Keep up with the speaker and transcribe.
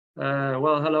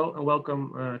Well, hello and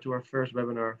welcome to our first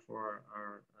webinar for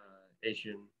our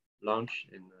Asian launch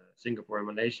in Singapore and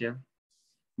Malaysia.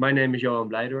 My name is Johan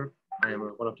Blijdorp. I am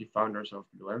one of the founders of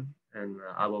Bluem, and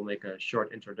I will make a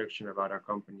short introduction about our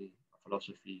company, our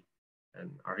philosophy,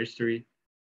 and our history.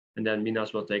 And then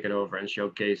Minas will take it over and show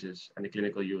cases and the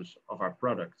clinical use of our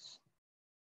products.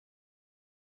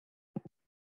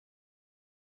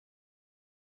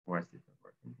 Why is this not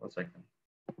working? 1 second.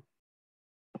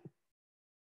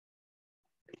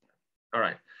 All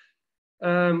right.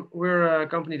 We're a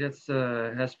company that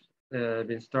has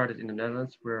been started in the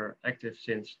Netherlands. We're active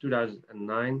since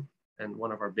 2009, and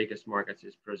one of our biggest markets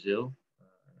is Brazil.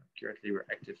 Currently, we're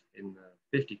active in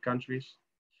 50 countries.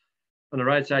 On the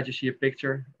right side, you see a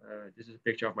picture. This is a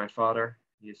picture of my father.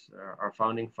 He's our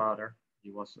founding father.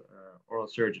 He was an oral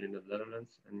surgeon in the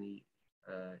Netherlands, and he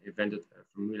invented a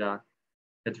formula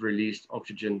that released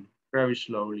oxygen very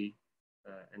slowly,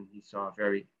 and he saw a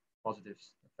very positive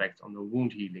effect on the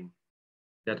wound healing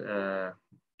that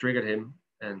triggered him,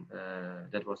 and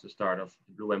that was the start of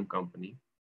the Bluem company.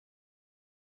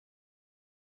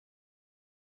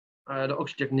 The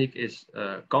oxygen technique is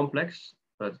complex,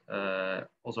 but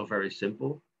also very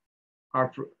simple.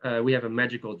 We have a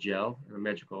magical gel, and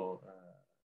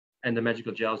the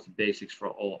magical gel is the basics for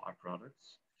all our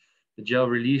products. The gel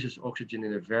releases oxygen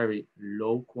in a very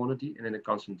low quantity and in a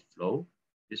constant flow.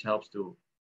 This helps to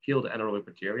kill the anaerobic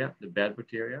bacteria, the bad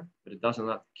bacteria, but it does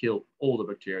not kill all the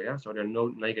bacteria, so there are no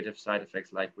negative side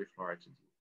effects like with fluoridation.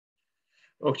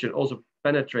 Oxygen also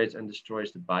penetrates and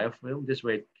destroys the biofilm. This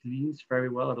way it cleans very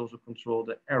well. It also controls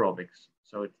the aerobics,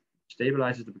 so it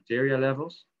stabilizes the bacteria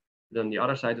levels. But on the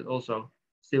other side, it also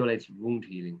stimulates wound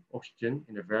healing. Oxygen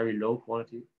in a very low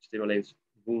quantity stimulates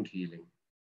wound healing.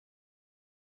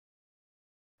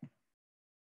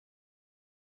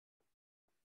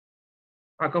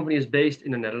 Our company is based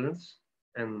in the Netherlands,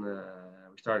 and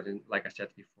we started in, like I said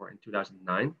before, in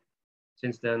 2009.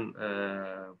 Since then,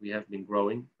 we have been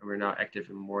growing, and we're now active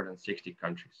in more than 60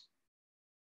 countries.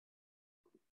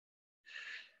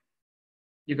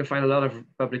 You can find a lot of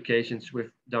publications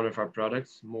done with our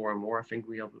products, more and more. I think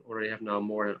we already have now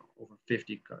more than over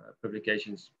 50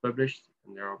 publications published,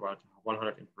 and there are about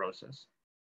 100 in process.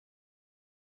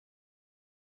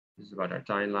 This is about our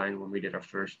timeline, when we did our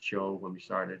first show, when we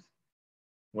started,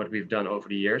 what we've done over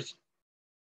the years.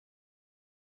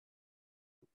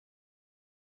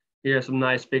 Here are some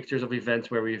nice pictures of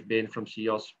events where we've been, from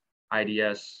CIOS,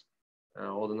 IDS,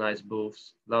 all the nice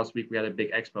booths. Last week we had a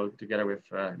big expo together with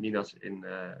Minas in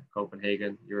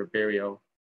Copenhagen, Europerio.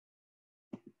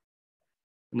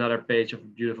 Another page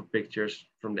of beautiful pictures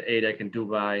from the ADEC in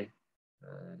Dubai,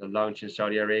 the launch in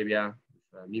Saudi Arabia,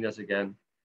 with Minas again,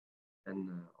 and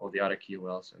all the other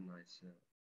KOLs and nice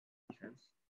events.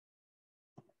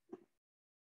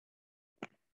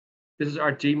 This is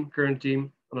our team, current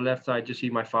team. On the left side, you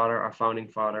see my father, our founding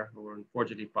father, who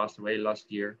unfortunately passed away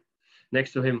last year.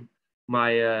 Next to him,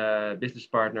 my business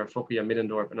partner, Fokia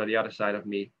Middendorp, and on the other side of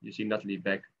me, you see Natalie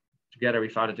Beck. Together, we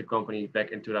founded the company back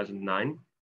in 2009.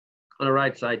 On the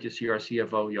right side, you see our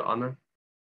CFO, Joanne,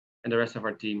 and the rest of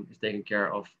our team is taking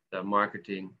care of the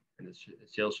marketing and the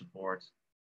sales support.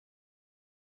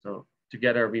 So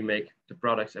together, we make the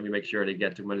products and we make sure they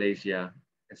get to Malaysia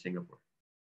and Singapore.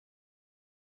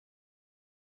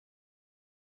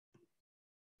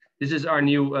 This is our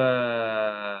new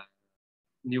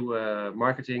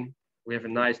marketing. We have a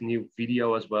nice new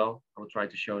video as well. I will try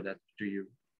to show that to you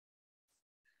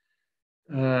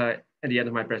at the end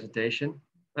of my presentation.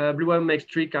 Bluem makes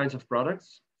 3 kinds of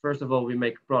products. First of all, we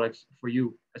make products for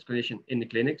you as clinician in the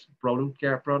clinics, problem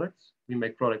care products. We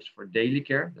make products for daily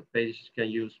care that patients can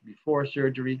use before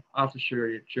surgery, after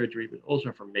surgery, but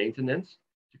also for maintenance,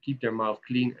 to keep their mouth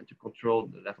clean and to control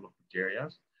the level of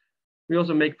bacteria. We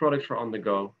also make products for on the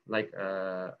go, like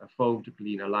a foam to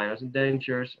clean aligners and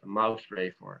dentures, a mouth spray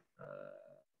for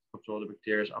control the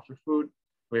bacteria after food.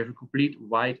 We have a complete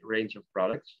wide range of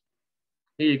products.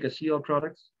 Here you can see our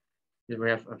products. Here we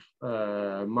have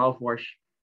a mouthwash,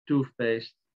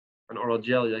 toothpaste, an oral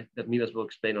gel that Minas will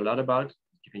explain a lot about.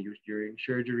 You can use during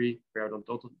surgery,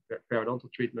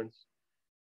 periodontal treatments.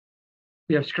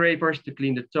 We have scrapers to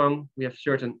clean the tongue. We have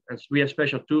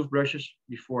special toothbrushes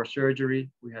before surgery.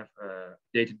 We have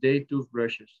day-to-day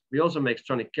toothbrushes. We also make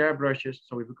sonic care brushes.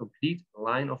 So we have a complete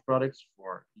line of products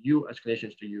for you as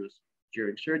clinicians to use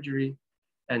during surgery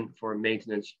and for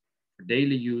maintenance for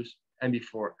daily use and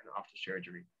before and after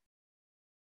surgery.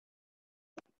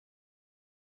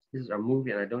 This is our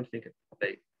movie, and I don't think it will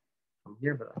play from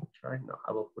here, but I will try. No,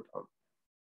 I will put on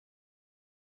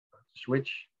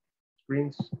switch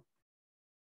screens.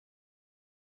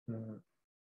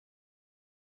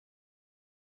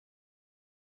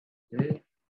 Okay.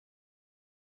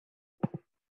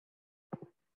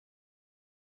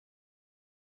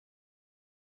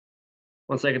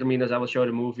 One second, Minas, I will show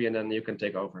the movie and then you can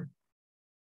take over.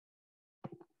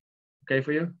 Okay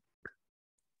for you?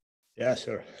 Yeah,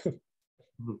 sure.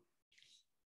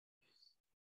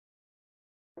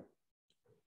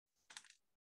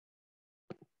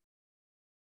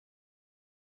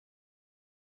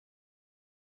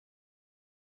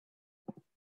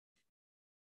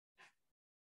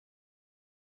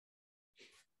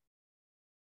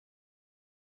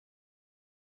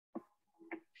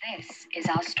 This is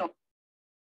our story.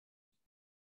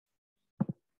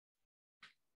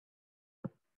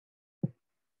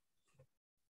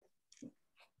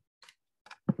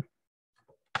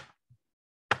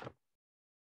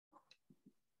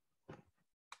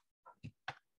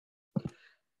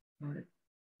 All right.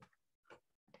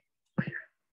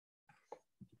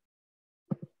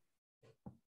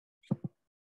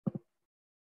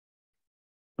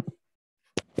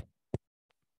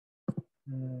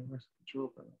 Where's the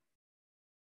control panel?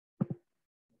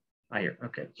 Ah, here.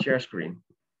 Okay. Share screen.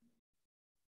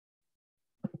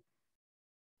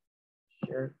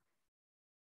 Share.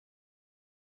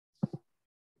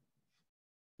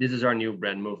 This is our new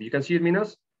brand movie. You can see it,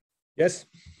 Minas? Yes.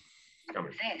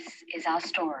 This is our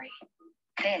story.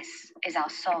 This is our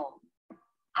soul.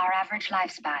 Our average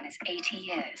lifespan is 80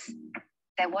 years.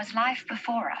 There was life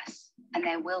before us, and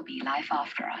there will be life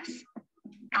after us.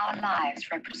 Our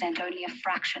lives represent only a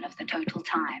fraction of the total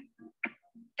time.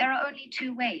 There are only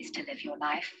two ways to live your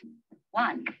life.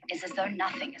 One is as though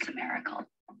nothing is a miracle.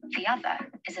 The other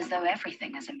is as though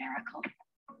everything is a miracle.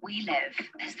 We live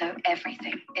as though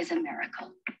everything is a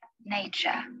miracle.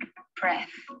 Nature,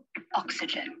 breath,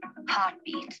 oxygen,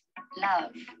 heartbeat,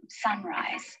 love,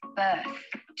 sunrise, birth.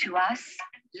 To us,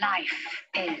 life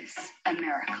is a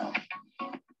miracle.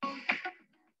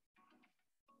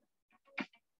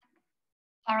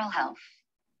 Oral health,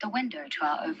 the window to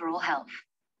our overall health.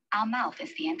 Our mouth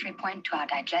is the entry point to our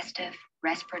digestive,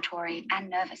 respiratory, and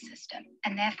nervous system,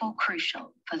 and therefore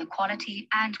crucial for the quality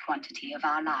and quantity of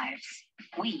our lives.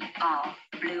 We are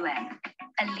Bluem,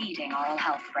 a leading oral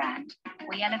health brand.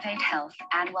 We elevate health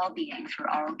and well-being through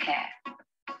oral care.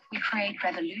 We create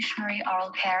revolutionary oral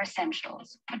care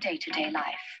essentials for day-to-day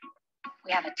life.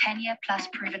 We have a 10-year-plus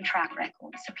proven track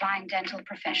record supplying dental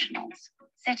professionals,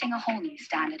 setting a whole new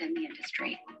standard in the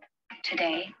industry.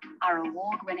 Today, our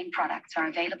award-winning products are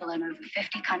available in over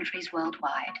 50 countries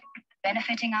worldwide,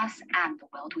 benefiting us and the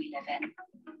world we live in.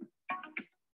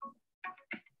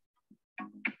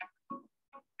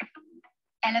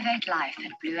 Elevate life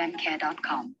at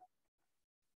bluemcare.com.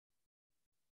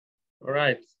 All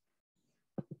right.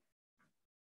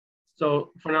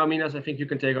 So for now, Minas, I think you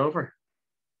can take over.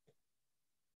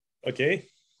 Okay.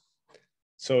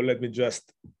 So let me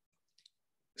just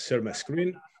share my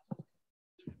screen.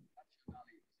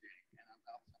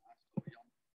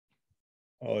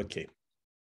 Okay.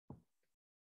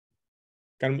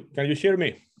 Can you hear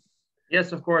me?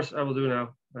 Yes, of course, I will do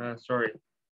now. Sorry.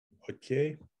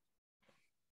 Okay.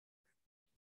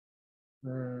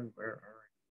 Where are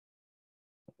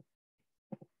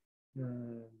we?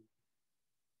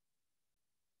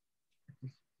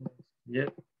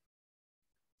 Yep.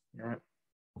 Yeah.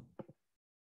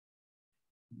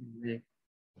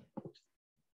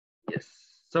 Yes.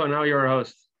 So now you're a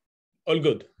host. All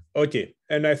good. Okay.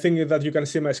 And I think that you can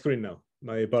see my screen now,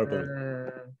 my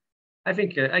PowerPoint. I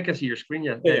think I can see your screen.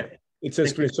 Yeah. Yeah. It's a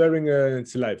screen sharing.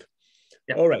 It's live.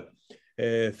 Yeah. All right.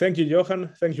 Thank you,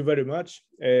 Johan. Thank you very much.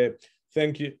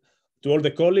 Thank you to all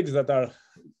the colleagues that are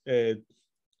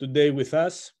today with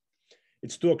us.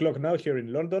 It's 2 o'clock now here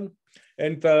in London.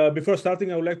 And before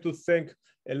starting, I would like to thank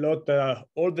a lot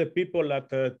all the people at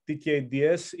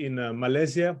TKDS in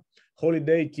Malaysia,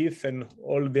 Holiday, Keith, and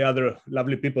all the other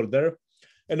lovely people there.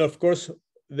 And of course,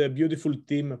 the beautiful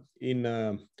team in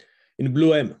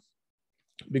Bluem,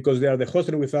 because they are the host,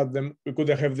 and without them, we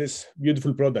couldn't have these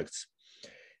beautiful products.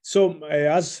 So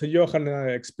as Johan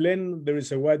explained, there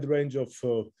is a wide range of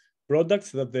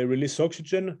products that they release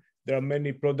oxygen. There are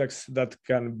many products that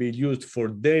can be used for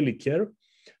daily care.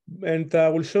 And I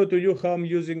will show to you how I'm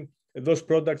using those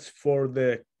products for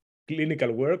the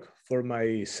clinical work, for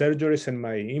my surgeries and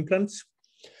my implants,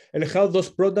 and how those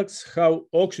products, how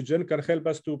oxygen can help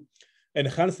us to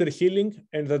enhance their healing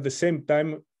and at the same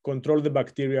time control the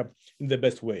bacteria in the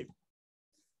best way.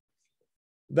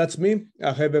 That's me.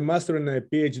 I have a master and a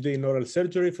PhD in oral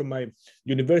surgery from my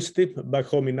university back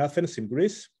home in Athens, in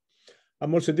Greece.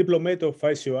 I'm also a diplomate of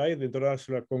ICOI, the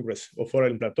International Congress of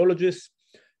Oral Implantologists.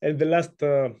 And the last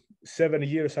 7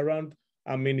 years around,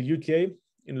 I'm in the UK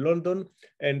in London,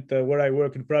 and where I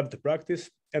work in private practice.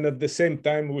 And at the same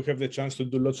time, we have the chance to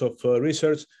do lots of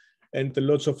research and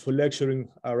lots of lecturing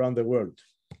around the world.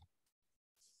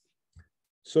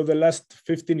 So the last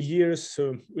 15 years,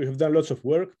 we have done lots of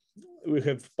work. We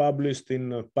have published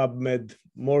in PubMed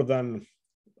more than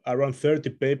around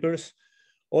 30 papers.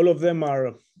 All of them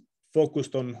are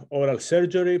focused on oral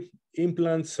surgery,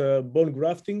 implants, bone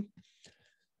grafting.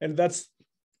 And that's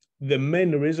the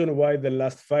main reason why the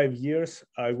last 5 years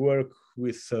I work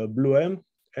with Bluem,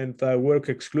 and I work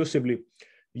exclusively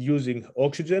using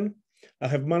oxygen. I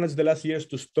have managed the last years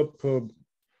to stop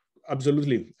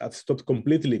I've stopped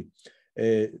completely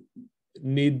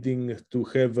needing to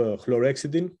have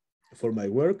chlorhexidine for my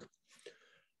work.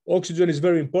 Oxygen is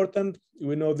very important.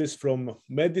 We know this from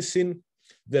medicine.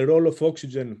 The role of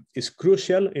oxygen is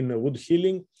crucial in wound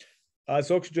healing,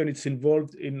 as oxygen is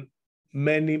involved in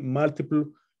many multiple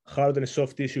hard and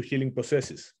soft tissue healing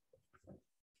processes.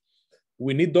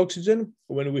 We need oxygen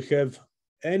when we have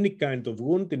any kind of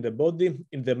wound in the body,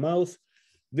 in the mouth.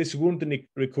 This wound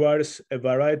requires a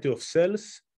variety of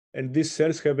cells, and these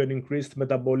cells have an increased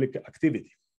metabolic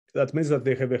activity. That means that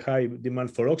they have a high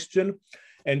demand for oxygen,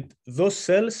 and those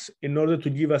cells, in order to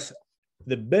give us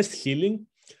the best healing,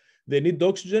 they need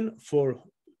oxygen for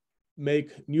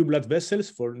make new blood vessels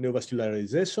for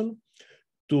neovascularization,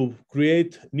 to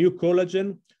create new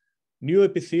collagen, new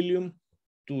epithelium,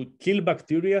 to kill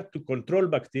bacteria, to control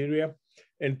bacteria,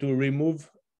 and to remove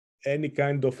any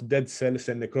kind of dead cells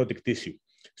and necrotic tissue.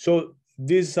 So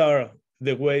these are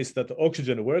the ways that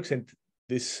oxygen works, and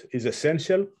this is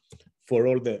essential for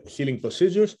all the healing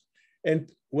procedures.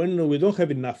 And when we don't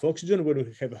have enough oxygen, when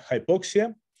we have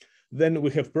hypoxia, then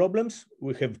we have problems,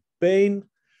 we have pain,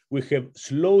 we have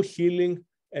slow healing,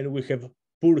 and we have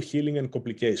poor healing and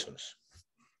complications.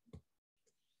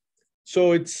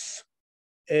 So it's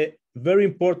a very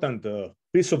important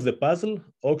piece of the puzzle,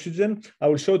 oxygen. I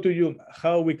will show to you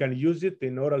how we can use it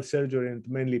in oral surgery and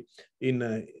mainly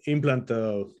in implant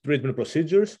treatment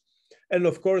procedures. And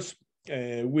of course,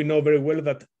 we know very well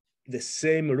that the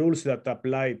same rules that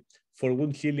apply for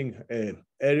wound healing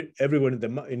everywhere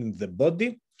in the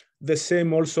body, the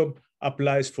same also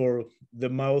applies for the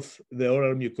mouth, the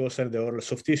oral mucosa, and the oral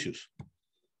soft tissues.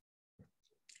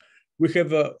 We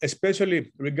have,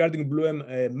 especially regarding Bluem,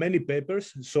 many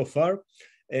papers so far,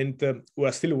 and we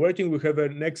are still working. We have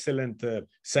an excellent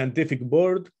scientific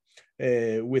board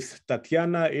with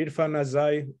Tatiana, Irfan,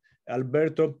 Azai,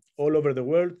 Alberto, all over the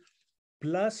world.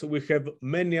 Plus, we have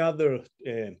many other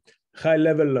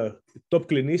high-level top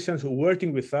clinicians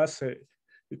working with us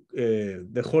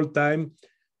the whole time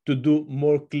to do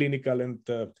more clinical and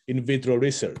in vitro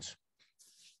research.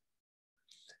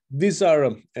 These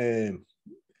are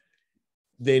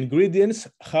the ingredients,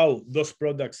 how those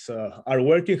products are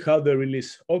working, how they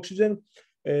release oxygen.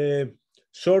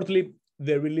 Shortly,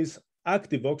 they release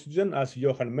active oxygen, as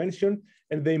Johan mentioned,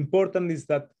 and the important is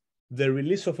that the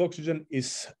release of oxygen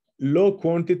is low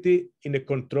quantity in a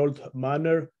controlled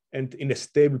manner and in a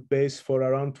stable pace for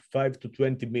around 5 to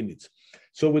 20 minutes.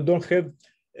 So we don't have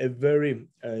a very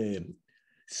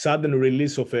sudden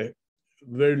release of a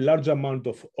very large amount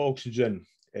of oxygen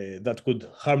that could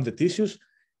harm the tissues.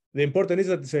 The important is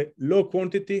that it's a low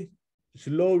quantity,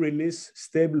 slow release,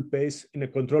 stable pace in a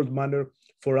controlled manner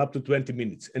for up to 20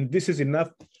 minutes. And this is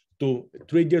enough to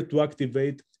trigger, to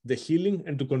activate the healing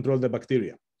and to control the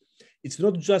bacteria. It's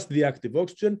not just the active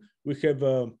oxygen. We have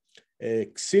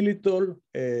xylitol,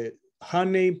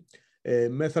 honey,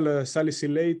 methyl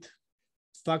salicylate,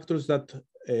 factors that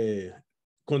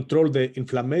control the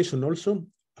inflammation also,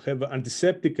 have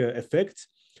antiseptic effects.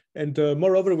 And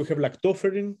moreover, we have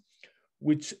lactoferrin,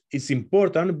 which is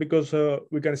important because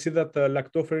we can see that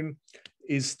lactoferrin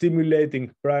is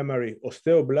stimulating primary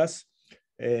osteoblasts.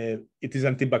 It is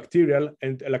antibacterial,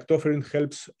 and lactoferrin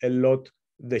helps a lot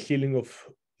the healing of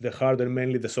the hard and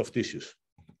mainly the soft tissues.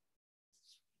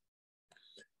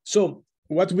 So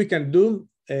what we can do,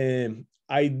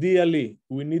 ideally,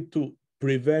 we need to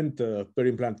prevent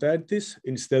peri-implantitis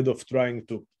instead of trying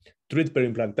to treat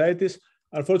peri-implantitis.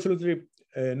 Unfortunately,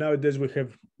 nowadays we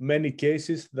have many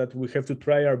cases that we have to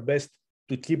try our best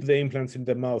to keep the implants in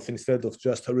the mouth instead of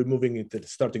just removing it and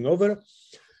starting over.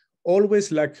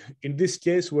 Always, like in this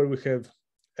case where we have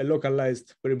a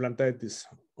localized peri-implantitis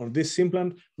on this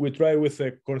implant, we try with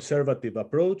a conservative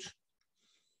approach.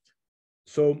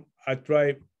 So I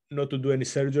try not to do any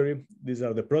surgery. These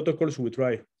are the protocols. We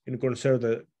try in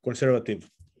conservative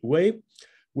way.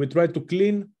 We try to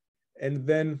clean and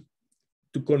then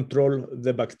to control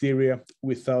the bacteria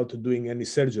without doing any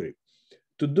surgery.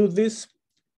 To do this,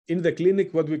 in the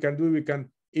clinic, what we can do, we can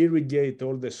irrigate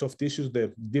all the soft tissues,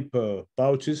 the deep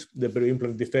pouches, the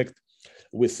peri-implant defect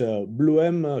with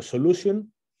Bluem solution.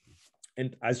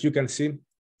 And as you can see,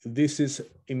 this is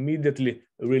immediately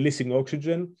releasing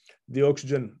oxygen. The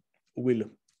oxygen will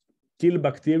kill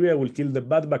bacteria, will kill the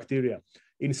bad bacteria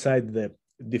inside the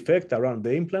defect around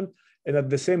the implant. And at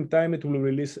the same time, it will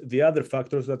release the other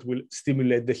factors that will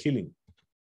stimulate the healing.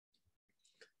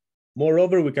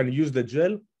 Moreover, we can use the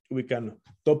gel. We can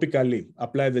topically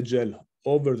apply the gel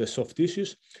over the soft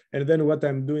tissues. And then what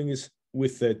I'm doing is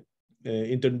with the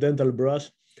interdental brush,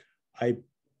 I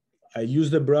use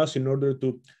the brush in order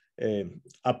to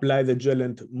apply the gel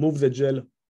and move the gel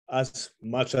as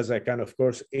much as I can, of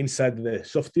course, inside the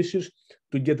soft tissues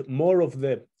to get more of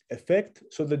the effect.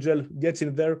 So the gel gets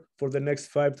in there for the next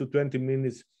 5 to 20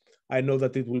 minutes. I know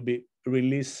that it will be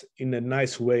released in a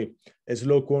nice way, a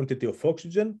low quantity of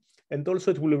oxygen. And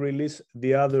also it will release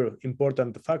the other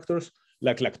important factors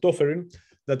like lactoferrin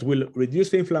that will reduce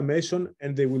the inflammation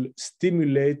and they will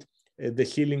stimulate the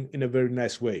healing in a very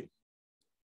nice way.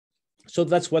 So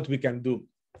that's what we can do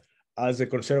as a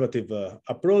conservative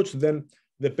approach. Then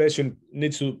the patient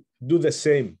needs to do the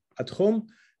same at home.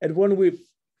 And when we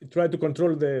try to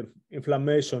control the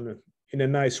inflammation in a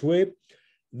nice way,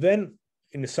 then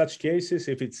in such cases,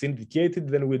 if it's indicated,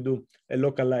 then we do a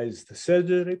localized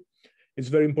surgery. It's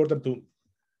very important to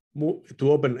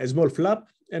open a small flap.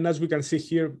 And as we can see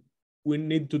here, we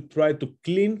need to try to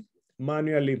clean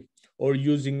manually or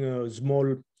using a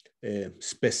small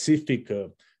specific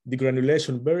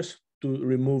degranulation burrs to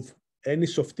remove any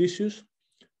soft tissues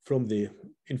from the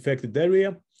infected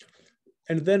area.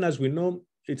 And then, as we know,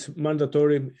 it's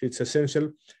mandatory, it's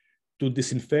essential to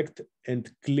disinfect and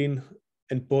clean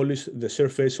and polish the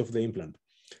surface of the implant.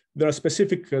 There are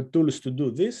specific tools to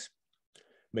do this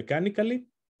mechanically.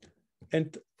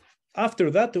 And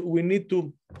after that, we need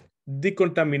to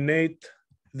decontaminate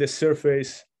the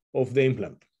surface of the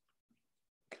implant.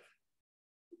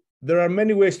 There are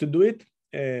many ways to do it.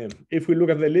 If we look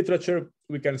at the literature,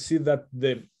 we can see that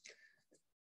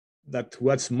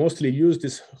what's mostly used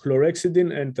is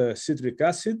chlorhexidine and citric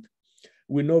acid.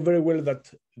 We know very well that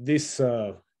these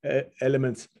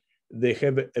elements, they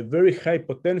have a very high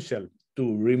potential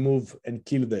to remove and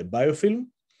kill the biofilm.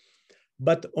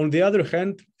 But on the other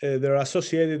hand, they're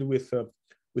associated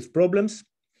with problems.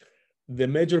 The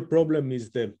major problem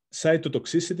is the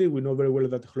cytotoxicity. We know very well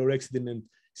that chlorhexidine and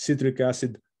citric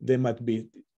acid, they might be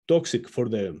toxic for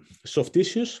the soft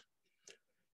tissues.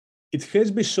 It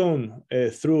has been shown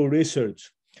through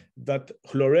research that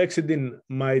chlorhexidine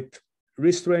might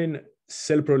restrain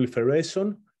cell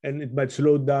proliferation and it might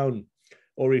slow down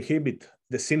or inhibit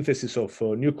the synthesis of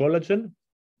new collagen.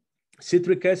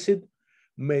 Citric acid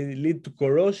may lead to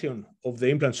corrosion of the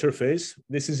implant surface.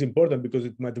 This is important because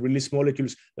it might release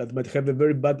molecules that might have a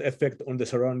very bad effect on the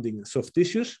surrounding soft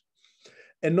tissues.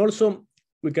 And also,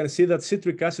 we can see that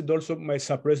citric acid also might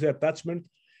suppress the attachment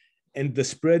and the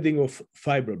spreading of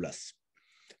fibroblasts.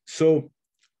 So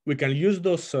we can use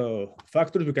those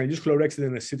factors. We can use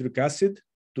chlorhexidine and citric acid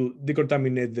to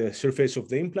decontaminate the surface of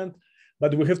the implant,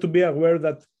 but we have to be aware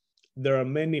that there are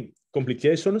many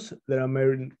complications. There are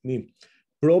many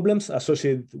problems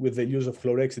associated with the use of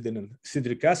chlorhexidine and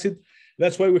citric acid.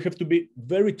 That's why we have to be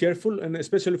very careful, and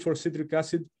especially for citric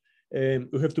acid,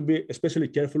 we have to be especially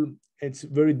careful. It's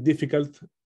very difficult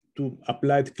to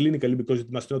apply it clinically because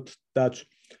it must not touch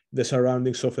the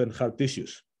surrounding soft and hard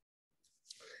tissues.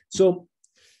 So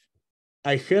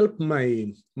I help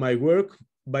my work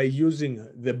by using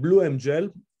the Bluem gel.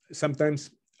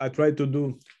 Sometimes I try to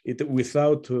do it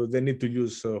without the need to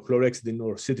use chlorhexidine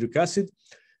or citric acid,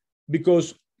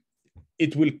 because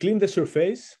it will clean the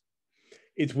surface,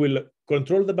 it will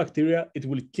control the bacteria, it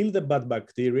will kill the bad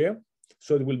bacteria,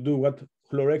 so it will do what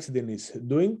chlorhexidine is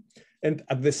doing, and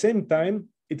at the same time,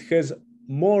 it has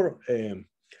more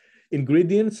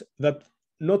ingredients that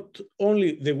not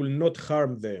only they will not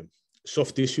harm the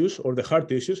soft tissues or the hard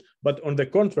tissues, but on the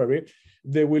contrary,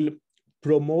 they will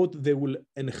promote, they will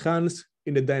enhance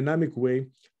in a dynamic way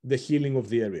the healing of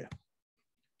the area.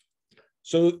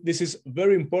 So this is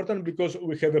very important because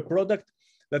we have a product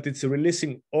that it's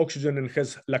releasing oxygen and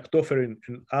has lactoferrin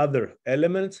and other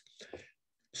elements.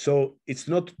 So it's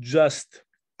not just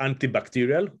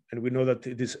antibacterial, and we know that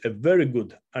it is a very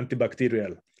good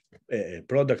antibacterial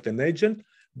product and agent,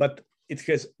 but it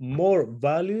has more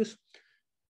values.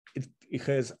 It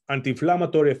has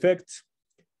anti-inflammatory effects.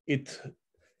 It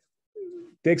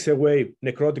takes away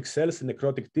necrotic cells,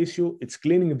 necrotic tissue. It's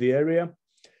cleaning the area.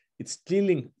 It's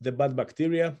killing the bad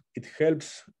bacteria. It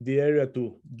helps the area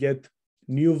to get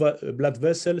new blood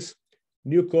vessels,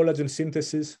 new collagen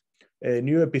synthesis,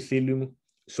 new epithelium,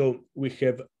 So we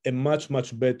have a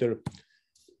much better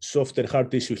soft and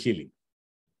hard tissue healing.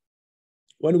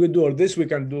 When we do all this, we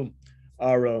can do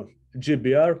our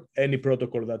GBR, any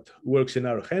protocol that works in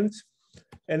our hands,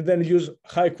 and then use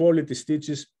high quality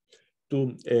stitches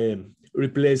to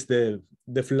replace the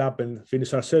flap and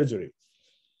finish our surgery.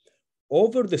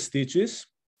 Over the stitches,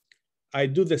 I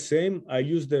do the same. I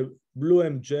use the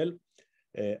Bluem gel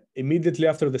immediately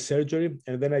after the surgery,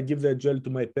 and then I give the gel to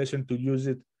my patient to use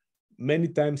it many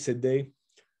times a day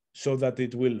so that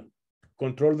it will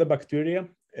control the bacteria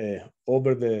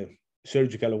over the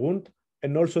surgical wound,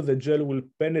 and also the gel will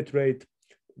penetrate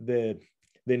the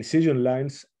incision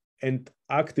lines, and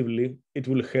actively it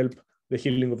will help the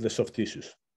healing of the soft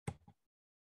tissues.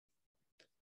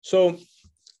 So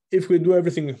if we do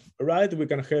everything right, we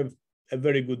can have a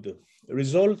very good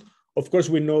result. Of course,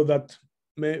 we know that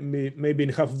maybe in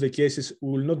half of the cases,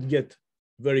 we will not get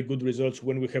very good results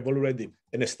when we have already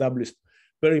an established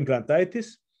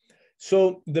peri-implantitis.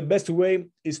 So the best way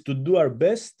is to do our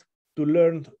best to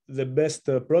learn the best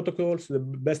protocols, the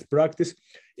best practice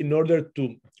in order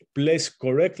to place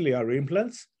correctly our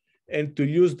implants and to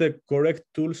use the correct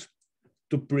tools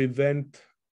to prevent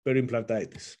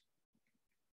peri-implantitis.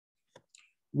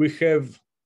 We have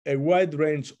a wide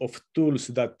range of tools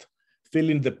that fill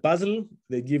in the puzzle.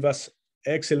 They give us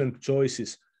excellent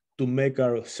choices to make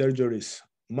our surgeries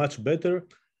much better.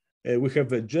 We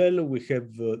have a gel, we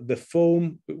have the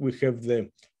foam, we have the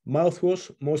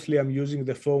mouthwash. Mostly I'm using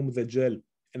the foam, the gel,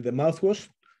 and the mouthwash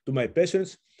to my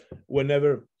patients.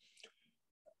 Whenever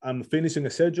I'm finishing a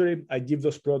surgery, I give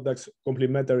those products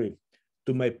complimentary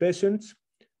to my patients,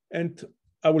 and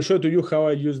I will show to you how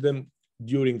I use them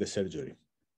during the surgery,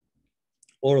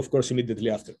 or of course,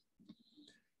 immediately after.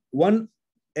 One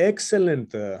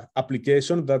excellent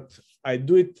application that I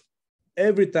do it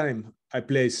every time I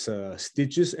place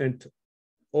stitches, and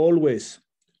always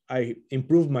I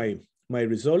improve my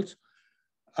results,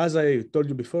 as I told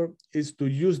you before, is to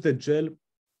use the gel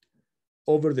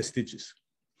over the stitches.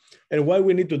 And why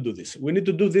we need to do this? We need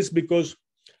to do this because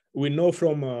we know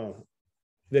from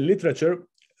the literature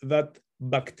that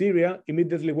bacteria,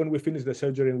 immediately when we finish the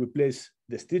surgery and we place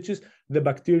the stitches, the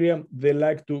bacteria, they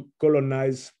like to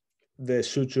colonize the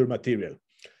suture material.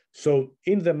 So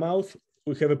in the mouth,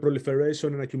 we have a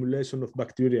proliferation and accumulation of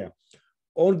bacteria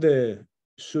on the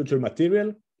suture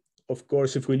material. Of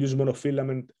course, if we use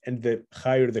monofilament and the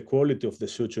higher the quality of the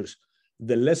sutures,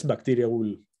 the less bacteria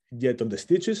will get on the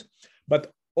stitches.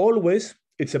 But always,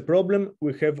 it's a problem.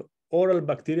 We have oral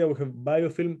bacteria, we have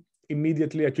biofilm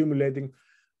immediately accumulating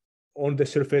on the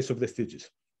surface of the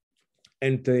stitches.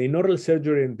 And in oral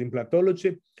surgery and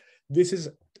implantology, this is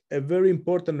a very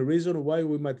important reason why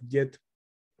we might get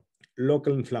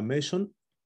local inflammation,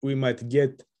 we might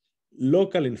get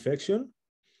local infection,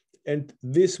 and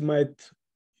this might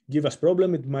give us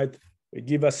problem. It might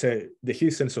give us a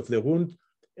dehiscence of the wound,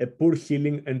 a poor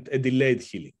healing, and a delayed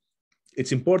healing.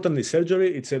 It's important in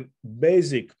surgery. It's a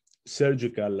basic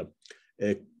surgical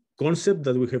concept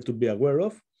that we have to be aware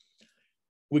of.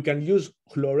 We can use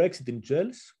chlorhexidine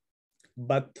gels,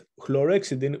 but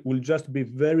chlorhexidine will just be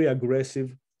very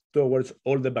aggressive towards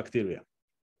all the bacteria.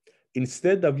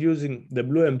 Instead of using the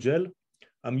Bluem gel,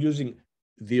 I'm using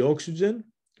the oxygen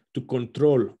to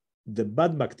control the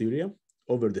bad bacteria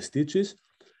over the stitches.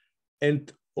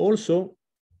 And also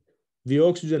the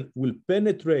oxygen will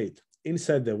penetrate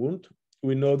inside the wound.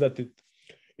 We know that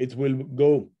it will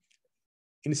go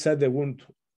inside the wound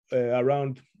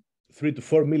around 3 to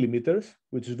 4 millimeters,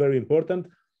 which is very important.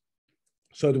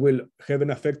 So it will have an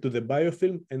effect to the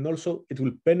biofilm, and also it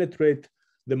will penetrate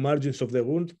the margins of the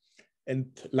wound, and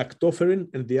lactoferrin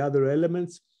and the other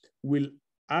elements will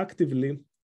actively,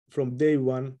 from day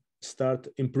one, start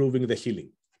improving the healing.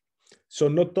 So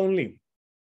not only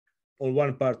on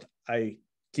one part, I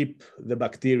keep the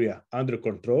bacteria under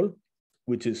control,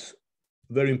 which is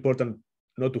very important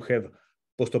not to have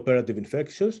post-operative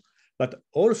infections, but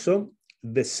also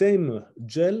the same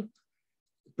gel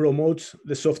promotes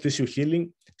the soft tissue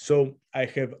healing. So I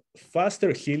have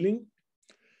faster healing,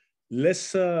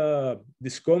 less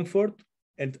discomfort,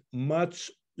 and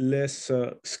much less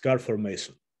scar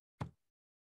formation.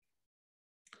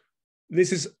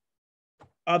 This is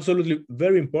absolutely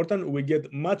very important. We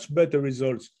get much better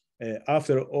results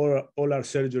after all our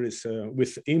surgeries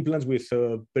with implants, with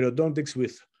periodontics,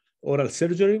 with oral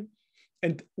surgery,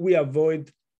 and we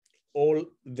avoid all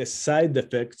the side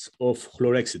effects of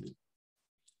chlorhexidine.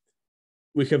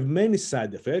 We have many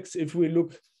side effects. If we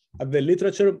look at the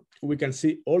literature, we can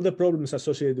see all the problems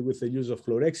associated with the use of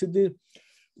chlorhexidine.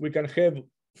 We can have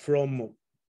from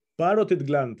parotid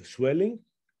gland swelling,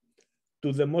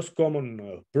 to the most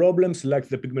common problems like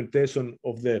the pigmentation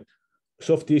of the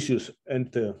soft tissues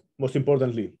and most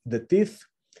importantly, the teeth.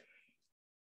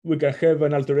 We can have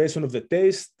an alteration of the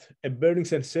taste, a burning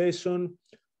sensation.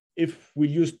 If we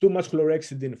use too much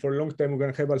chlorhexidine for a long time, we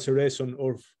can have ulceration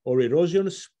or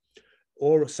erosions,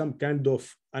 or some kind of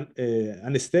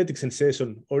anesthetic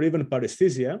sensation, or even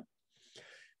paresthesia.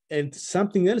 And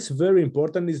something else very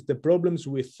important is the problems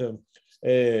with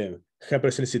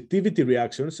hypersensitivity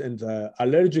reactions and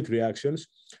allergic reactions.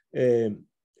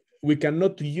 We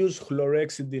cannot use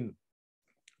chlorhexidine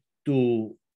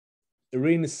to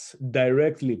rinse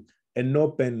directly an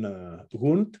open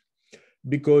wound,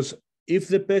 because if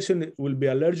the patient will be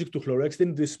allergic to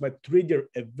chlorhexidine, this might trigger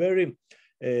a very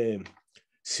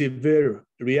severe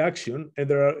reaction. And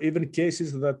there are even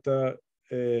cases that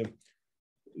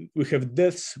we have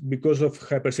deaths because of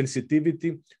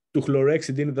hypersensitivity to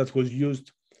chlorhexidine that was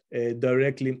used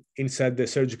directly inside the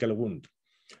surgical wound.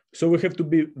 So we have to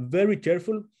be very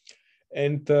careful.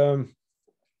 And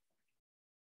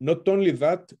not only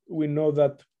that, we know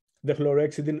that the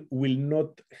chlorhexidine will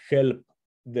not help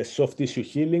the soft tissue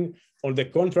healing. On the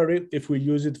contrary, if we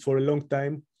use it for a long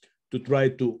time to try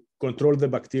to control the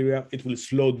bacteria, it will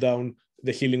slow down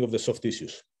the healing of the soft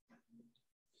tissues.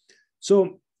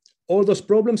 So all those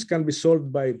problems can be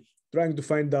solved by trying to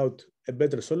find out a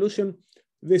better solution.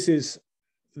 This is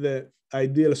the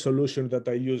ideal solution that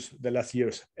I use the last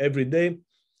years every day.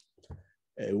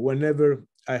 Whenever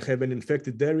I have an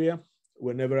infected area,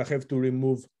 whenever I have to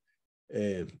remove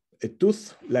a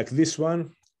tooth like this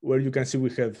one, where you can see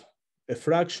we have a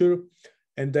fracture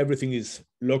and everything is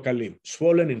locally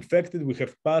swollen, infected, we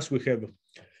have pus, we have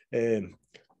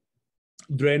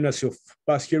drainage of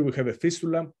pus here, we have a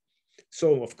fistula.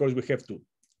 So of course we have to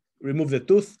remove the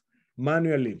tooth,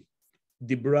 manually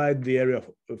debride the area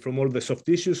from all the soft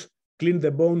tissues, clean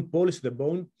the bone, polish the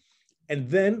bone, and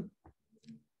then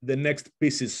the next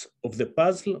pieces of the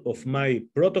puzzle of my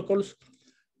protocols,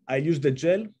 I use the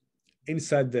gel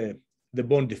inside the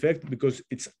bone defect because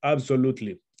it's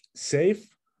absolutely safe.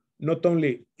 Not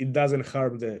only it doesn't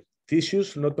harm the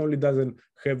tissues, not only doesn't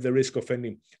have the risk of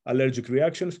any allergic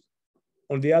reactions,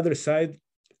 on the other side,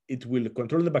 it will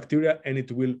control the bacteria and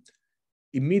it will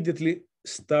immediately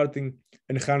starting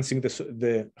enhancing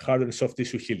the hard and soft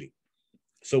tissue healing.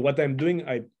 So what I'm doing,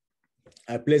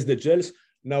 I place the gels.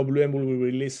 Now Bluem will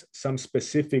release some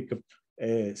specific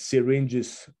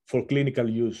syringes for clinical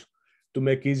use to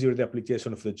make easier the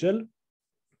application of the gel.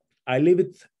 I leave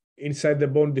it inside the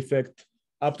bone defect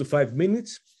up to 5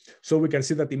 minutes, so we can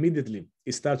see that immediately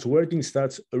it starts working,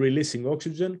 starts releasing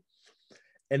oxygen,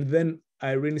 and then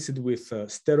I rinse it with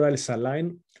sterile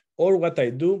saline, or what I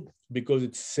do, because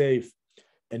it's safe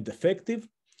and effective,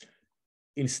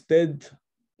 instead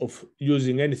of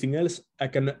using anything else, I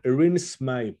can rinse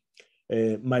my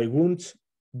wounds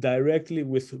directly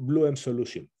with Bluem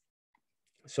solution.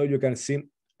 So you can see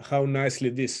how nicely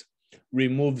this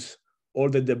removes all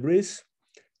the debris,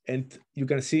 and you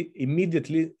can see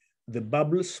immediately the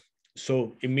bubbles.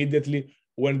 So immediately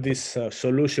when this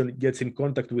solution gets in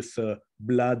contact with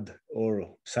blood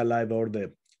or saliva or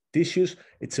the tissues,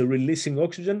 it's a releasing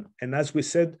oxygen. And as we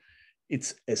said,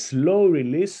 it's a slow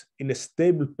release in a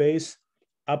stable pace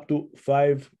up to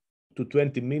 5 to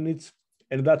 20 minutes.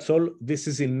 And that's all. This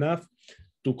is enough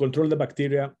to control the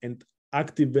bacteria and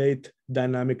activate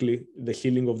dynamically the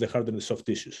healing of the hard and the soft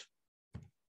tissues.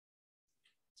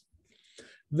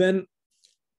 Then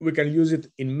we can use it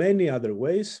in many other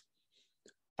ways.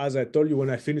 As I told you, when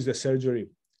I finish the surgery,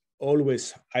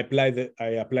 always I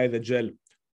apply the gel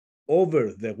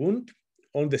over the wound,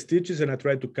 on the stitches, and I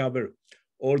try to cover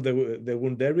all the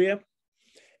wound area.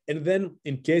 And then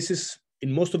in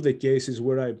most of the cases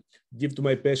where I give to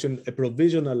my patient a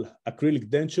provisional acrylic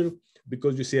denture,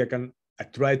 because you see I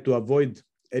try to avoid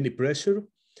any pressure,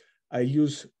 I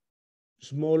use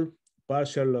small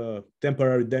partial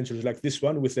temporary dentures like this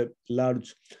one with a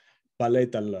large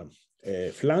palatal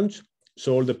flange.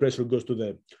 So all the pressure goes to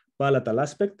the palatal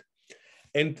aspect.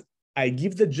 And I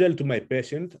give the gel to my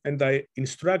patient and I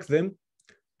instruct them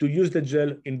to use the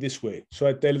gel in this way. So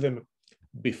I tell them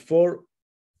before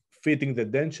fitting the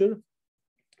denture,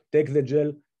 take the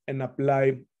gel and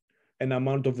apply an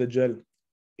amount of the gel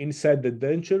inside the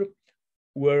denture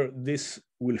where this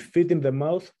will fit in the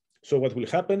mouth. So what will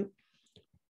happen?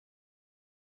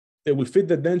 They will fit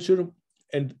the denture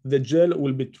and the gel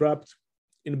will be trapped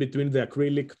in between the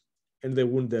acrylic and the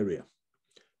wound area.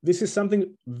 This is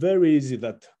something very easy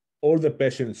that all the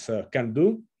patients can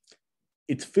do.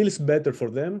 It feels better for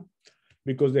them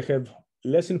because they have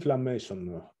less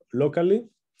inflammation locally.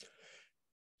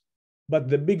 But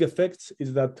the big effect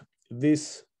is that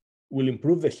this will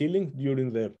improve the healing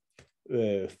during the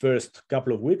first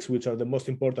couple of weeks, which are the most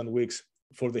important weeks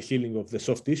for the healing of the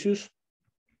soft tissues.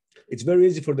 It's very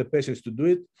easy for the patients to do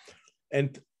it.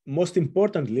 And most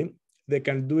importantly, they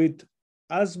can do it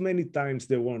as many times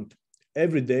they want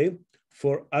every day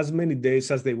for as many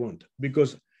days as they want,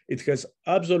 because it has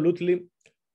absolutely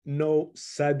no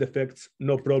side effects,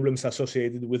 no problems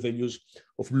associated with the use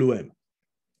of Bluem.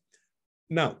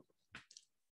 Now,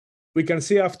 we can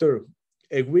see after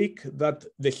a week that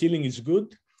the healing is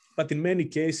good, but in many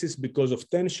cases, because of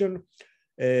tension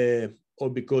or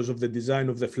because of the design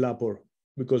of the flap or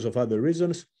because of other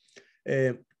reasons,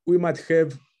 we might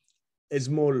have a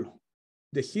small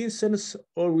dehiscence,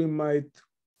 or we might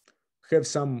have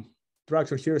some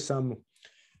traction here, some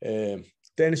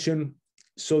tension,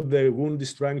 so the wound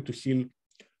is trying to heal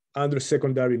under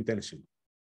secondary intention.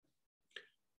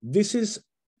 This is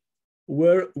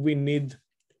where we need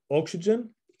oxygen.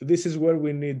 This is where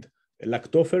we need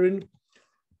lactoferrin,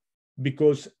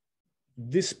 because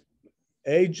this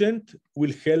agent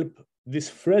will help this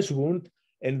fresh wound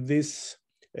and this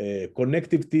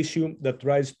connective tissue that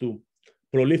tries to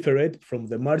proliferate from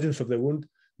the margins of the wound.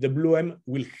 The Bluem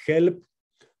will help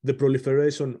the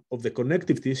proliferation of the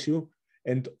connective tissue,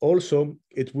 and also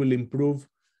it will improve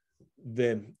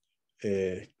the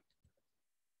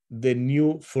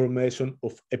new formation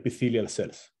of epithelial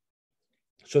cells.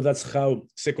 So that's how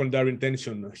secondary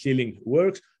intention healing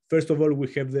works. First of all,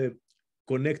 we have the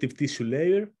connective tissue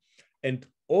layer, and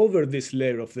over this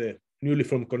layer of the newly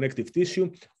formed connective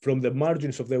tissue, from the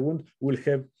margins of the wound, we'll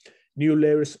have new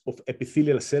layers of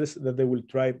epithelial cells that they will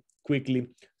try quickly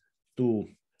to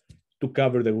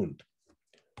cover the wound.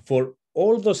 For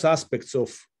all those aspects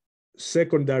of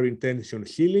secondary intention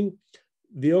healing,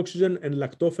 the oxygen and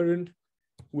lactoferrin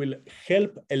will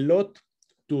help a lot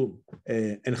to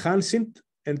enhance it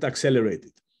and accelerate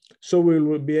it. So we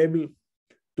will be able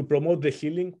to promote the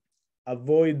healing,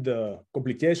 avoid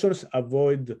complications,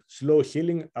 avoid slow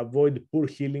healing, avoid poor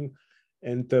healing,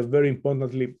 and very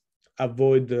importantly,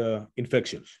 avoid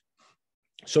infections.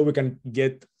 So we can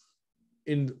get,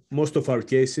 in most of our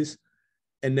cases,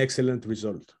 an excellent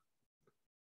result.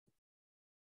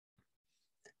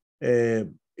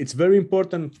 It's very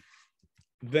important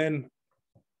then,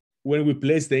 when we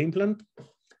place the implant,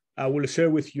 I will share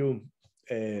with you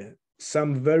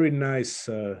some very nice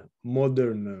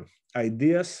modern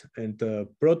ideas and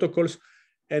protocols,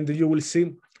 and you will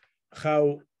see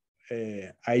how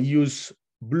I use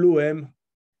Bluem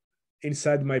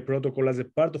inside my protocol as a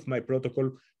part of my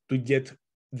protocol to get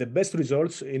the best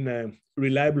results in a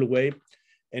reliable way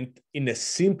and in a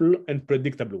simple and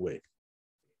predictable way.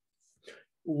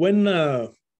 When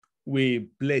we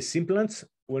place implants,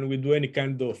 when we do any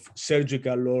kind of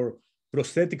surgical or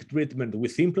prosthetic treatment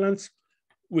with implants,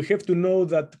 we have to know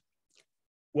that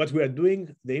what we are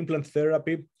doing, the implant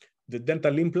therapy, the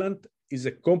dental implant, is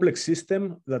a complex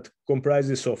system that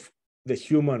comprises of the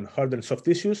human hard and soft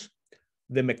tissues,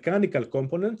 the mechanical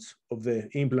components of the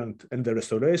implant and the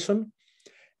restoration,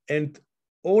 and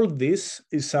all this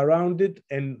is surrounded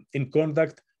and in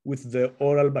contact with the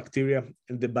oral bacteria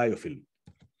and the biofilm.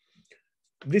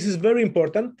 This is very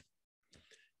important.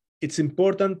 It's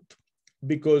important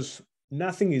because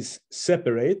nothing is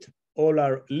separate, all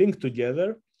are linked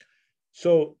together.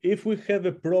 So if we have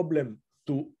a problem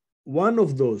to one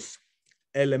of those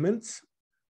elements,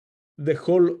 the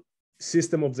whole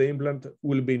system of the implant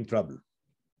will be in trouble.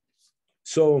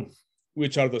 So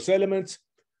which are those elements?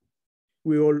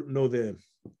 We all know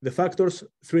the factors: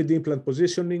 3D implant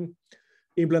positioning,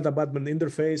 implant abutment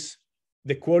interface,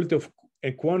 the quality of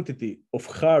and quantity of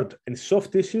hard and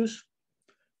soft tissues.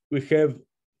 We have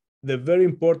the very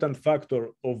important factor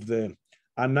of the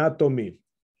anatomy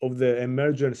of the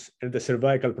emergence and the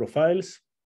cervical profiles.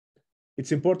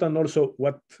 It's important also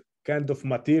what kind of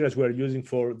materials we're using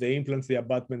for the implants, the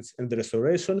abutments, and the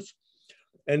restorations.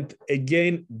 And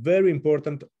again, very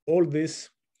important, all this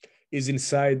is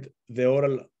inside the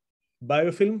oral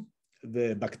biofilm,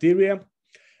 the bacteria.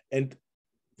 And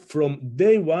from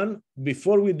day one,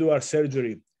 before we do our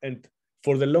surgery and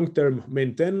for the long-term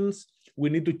maintenance, we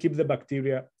need to keep the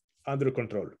bacteria under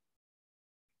control.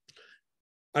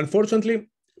 Unfortunately,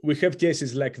 we have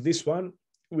cases like this one.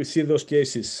 We see those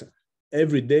cases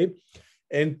every day.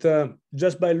 And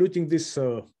just by looking this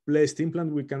placed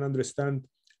implant, we can understand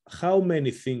how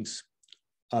many things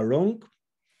are wrong.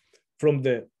 From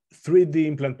the 3D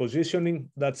implant positioning,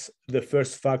 that's the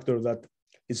first factor that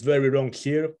is very wrong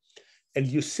here. And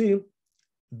you see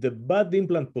the bad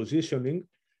implant positioning,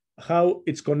 how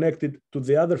it's connected to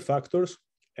the other factors,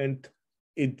 and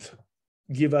it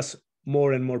gives us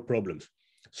more and more problems.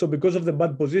 So because of the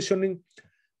bad positioning,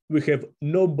 we have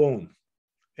no bone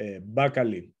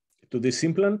buccally to this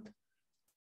implant.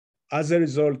 As a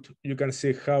result, you can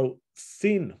see how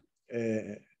thin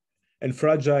and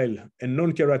fragile and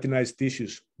non-keratinized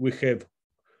tissues we have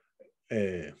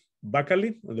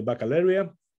buccally, on the buccal area.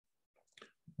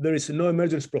 There is no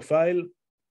emergence profile.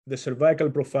 The cervical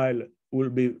profile will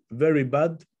be very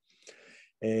bad.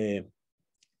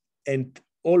 And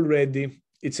already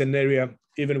it's an area,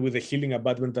 even with a healing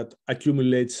abutment, that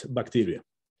accumulates bacteria.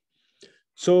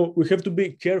 So we have to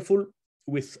be careful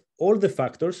with all the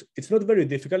factors. It's not very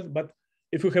difficult, but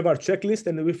if we have our checklist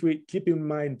and if we keep in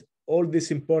mind all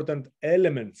these important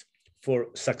elements for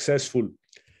successful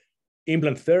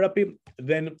implant therapy,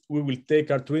 then we will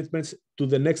take our treatments to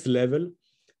the next level.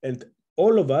 And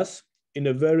all of us, in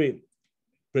a very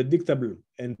predictable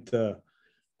and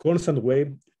constant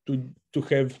way, to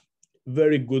have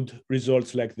very good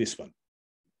results like this one.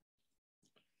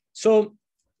 So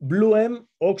Bluem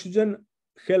Oxygen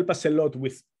help us a lot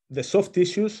with the soft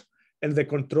tissues and the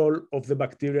control of the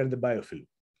bacteria and the biofilm.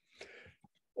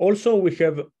 Also, we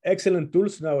have excellent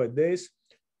tools nowadays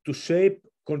to shape,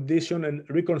 condition, and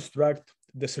reconstruct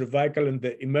the cervical and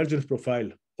the emergence profile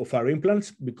of our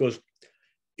implants, because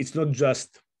it's not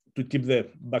just to keep the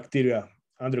bacteria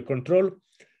under control.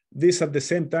 This, at the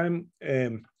same time,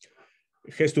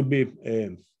 has to be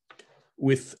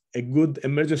with a good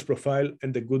emergence profile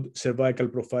and a good cervical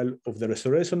profile of the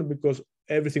restoration, because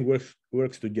everything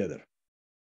works together.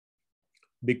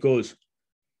 Because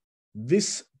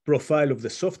this profile of the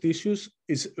soft tissues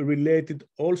is related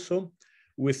also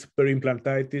with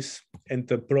peri-implantitis and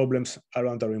the problems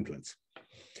around our implants.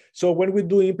 So when we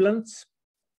do implants,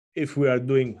 if we are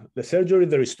doing the surgery,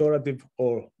 the restorative,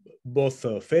 or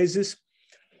both phases,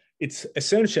 it's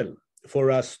essential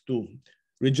for us to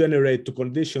regenerate, to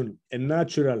condition a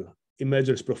natural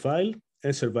emergence profile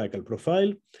and cervical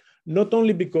profile, not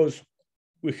only because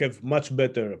we have much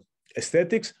better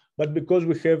aesthetics, but because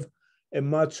we have a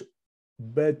much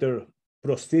better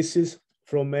prosthesis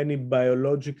from any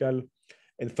biological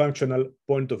and functional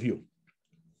point of view.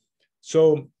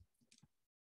 So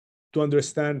to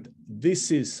understand,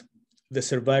 this is the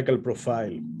cervical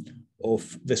profile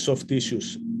of the soft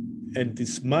tissues, and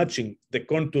it's matching the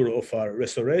contour of our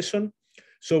restoration.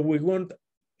 So we want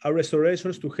our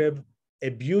restorations to have a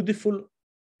beautiful,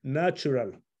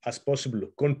 natural as possible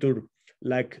contour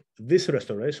like this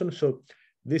restoration. So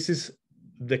this is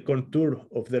the contour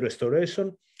of the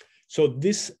restoration. So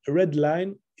this red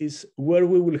line is where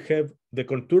we will have the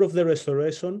contour of the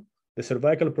restoration, the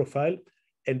cervical profile,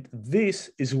 and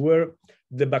this is where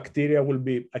the bacteria will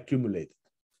be accumulated.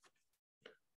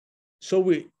 So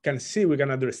we can see, we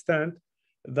can understand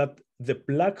that the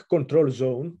plaque control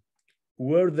zone,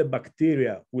 where the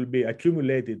bacteria will be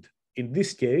accumulated in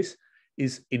this case,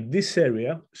 is in this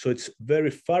area. So it's very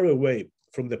far away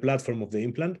from the platform of the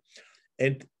implant.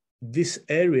 And this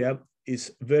area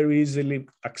is very easily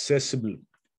accessible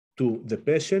to the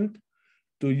patient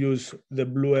to use the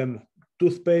Bluem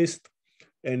toothpaste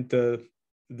and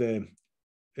the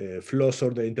floss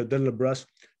or the interdental brush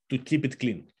to keep it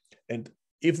clean. And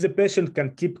if the patient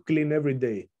can keep clean every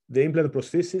day the implant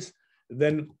prosthesis,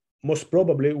 then most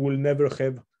probably we'll never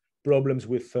have problems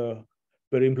with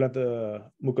peri-implant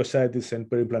mucositis and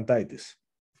peri-implantitis.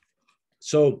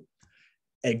 So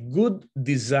a good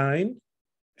design,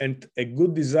 and a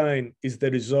good design is the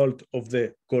result of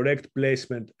the correct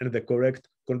placement and the correct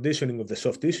conditioning of the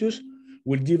soft tissues,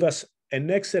 will give us an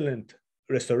excellent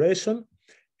restoration.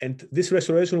 And this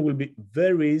restoration will be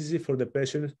very easy for the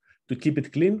patient to keep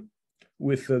it clean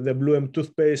with the Bluem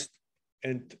toothpaste.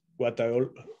 And what I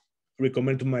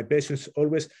recommend to my patients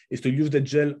always is to use the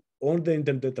gel on the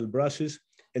interdental brushes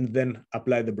and then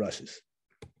apply the brushes.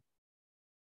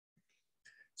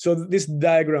 So this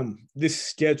diagram, this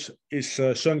sketch is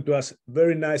showing to us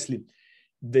very nicely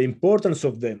the importance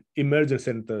of the emergence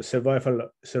and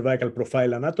cervical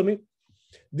profile anatomy.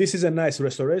 This is a nice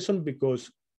restoration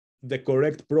because the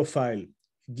correct profile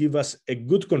gives us a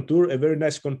good contour, a very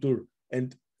nice contour.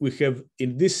 And we have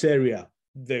in this area,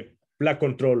 the plaque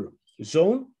control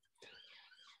zone,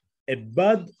 a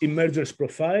bad emergence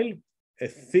profile, a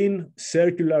thin,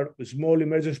 circular, small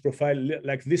emergence profile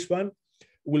like this one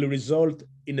will result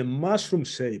in a mushroom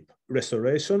shape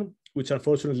restoration, which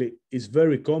unfortunately is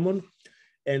very common.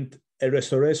 And a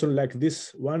restoration like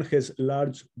this one has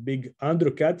large, big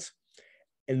undercuts.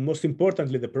 And most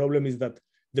importantly, the problem is that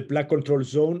the plaque control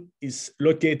zone is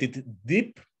located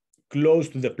deep, close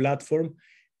to the platform,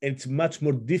 and it's much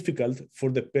more difficult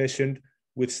for the patient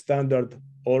with standard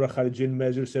oral hygiene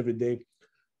measures every day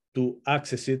to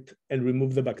access it and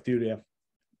remove the bacteria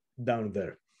down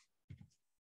there.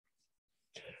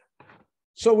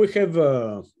 So we have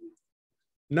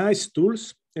nice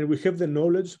tools, and we have the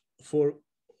knowledge for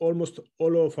almost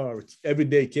all of our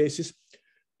everyday cases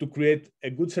to create a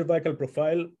good cervical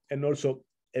profile and also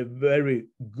a very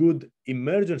good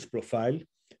emergence profile.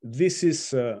 This is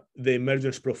the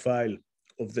emergence profile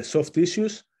of the soft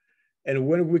tissues. And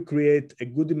when we create a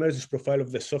good emergence profile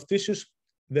of the soft tissues,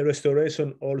 the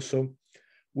restoration also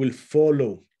will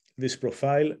follow this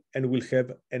profile and will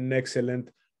have an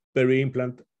excellent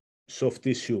peri-implant soft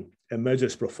tissue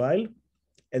emergence profile.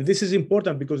 And this is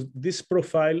important because this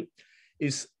profile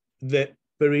is the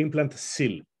peri-implant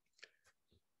seal.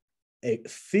 A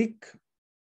thick,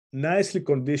 nicely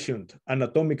conditioned,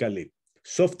 anatomically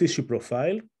soft tissue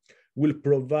profile will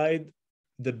provide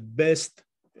the best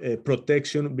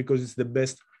protection because it's the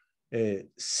best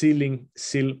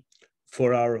seal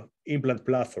for our implant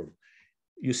platform.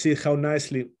 You see how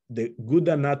nicely the good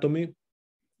anatomy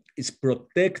is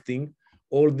protecting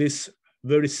all this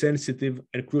very sensitive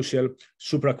and crucial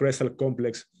supracrestal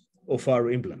complex of our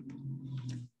implant.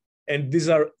 And these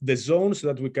are the zones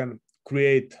that we can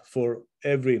create for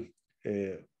every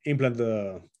implant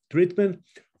treatment.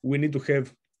 We need to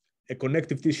have a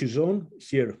connective tissue zone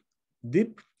here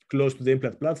deep, close to the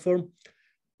implant platform.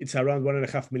 It's around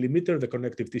 1.5 millimeter, the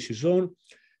connective tissue zone.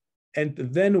 And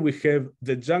then we have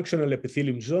the junctional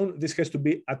epithelium zone. This has to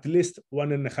be at least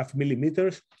 1.5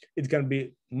 millimeters. It can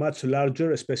be much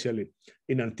larger, especially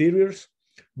in anteriors.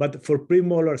 But for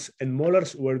premolars and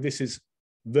molars, where this is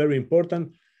very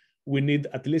important, we need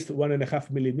at least 1.5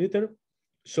 millimeter.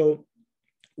 So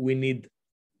we need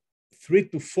 3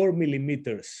 to 4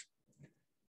 millimeters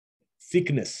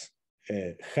thickness,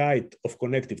 height of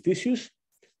connective tissues,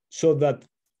 so that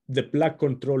the plaque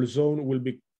control zone will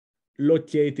be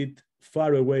located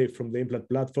far away from the implant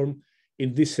platform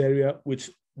in this area,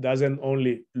 which doesn't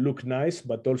only look nice,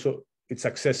 but also it's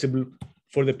accessible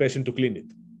for the patient to clean it.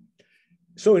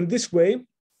 So in this way,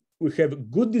 we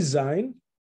have good design,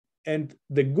 and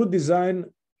the good design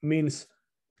means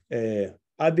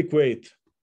adequate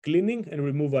cleaning and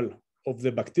removal of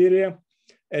the bacteria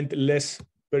and less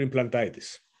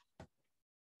peri-implantitis.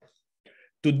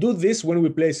 To do this, when we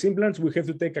place implants, we have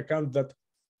to take account that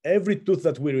every tooth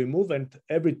that we remove and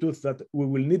every tooth that we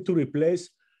will need to replace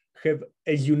have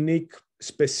a unique,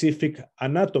 specific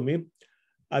anatomy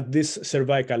at this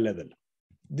cervical level.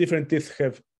 Different teeth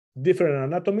have different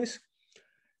anatomies.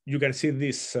 You can see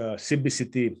this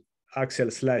CBCT axial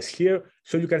slice here.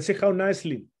 So you can see how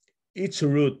nicely each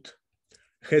root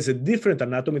has a different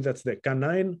anatomy. That's the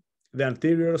canine, the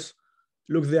anteriors.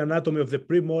 Look, the anatomy of the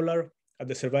premolar at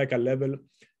the cervical level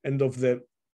and of the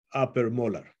upper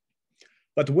molar.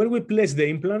 But when we place the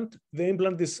implant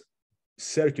is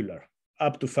circular,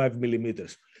 up to 5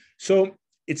 millimeters. So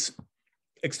it's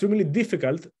extremely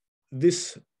difficult,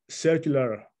 this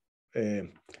circular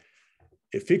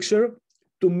fixture,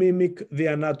 to mimic the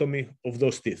anatomy of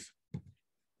those teeth.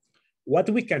 What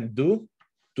we can do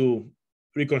to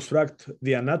reconstruct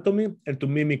the anatomy and to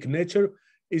mimic nature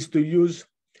is to use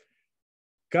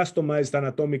customized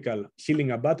anatomical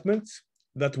healing abutments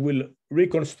that will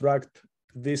reconstruct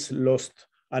this lost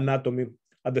anatomy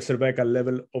at the cervical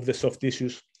level of the soft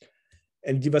tissues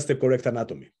and give us the correct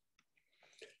anatomy.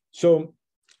 So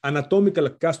anatomical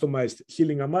customized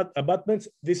healing abutments,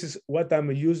 this is what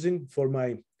I'm using for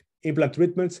my implant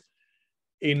treatments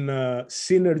in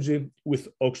synergy with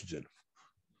oxygen.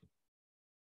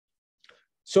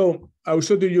 So I will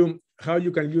show to you how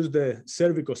you can use the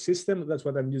cervical system. That's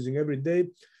what I'm using every day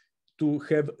to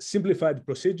have simplified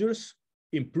procedures,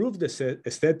 improve the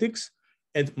aesthetics,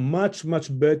 and much, much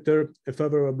better and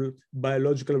favorable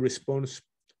biological response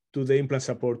to the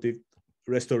implant-supported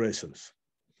restorations.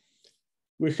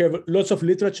 We have lots of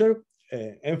literature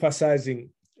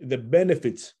emphasizing the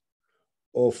benefits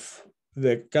of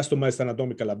the customized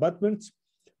anatomical abutments,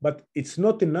 but it's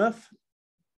not enough.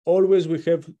 Always we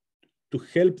have to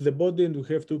help the body and we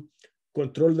have to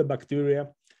control the bacteria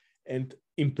and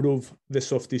improve the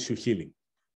soft tissue healing.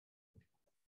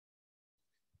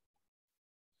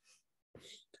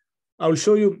 I'll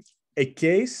show you a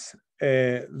case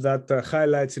that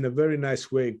highlights in a very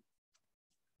nice way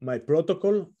my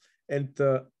protocol. And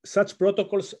such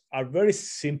protocols are very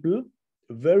simple,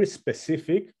 very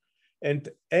specific, and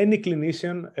any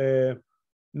clinician,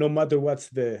 no matter what's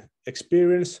the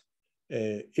experience,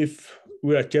 if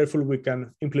we are careful, we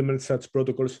can implement such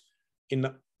protocols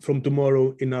from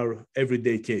tomorrow in our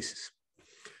everyday cases.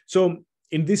 So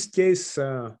in this case,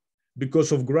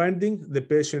 because of grinding, the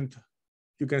patient,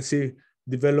 you can see,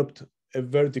 developed a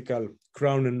vertical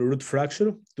crown and root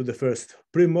fracture to the first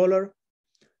premolar.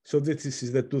 So this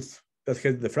is the tooth that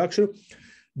had the fracture.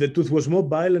 The tooth was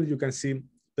mobile, and you can see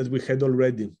that we had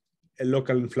already a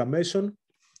local inflammation.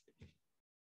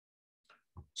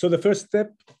 So the first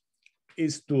step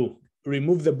is to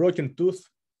remove the broken tooth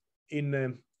in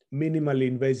a minimally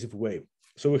invasive way.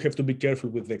 So we have to be careful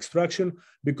with the extraction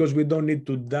because we don't need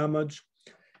to damage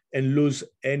and lose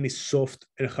any soft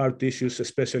and hard tissues,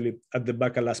 especially at the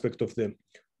buccal aspect of the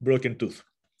broken tooth.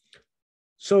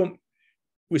 So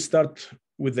we start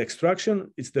with the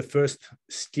extraction. It's the first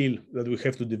skill that we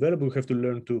have to develop. We have to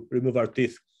learn to remove our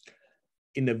teeth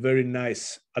in a very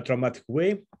nice, atraumatic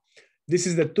way. This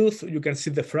is the tooth. You can see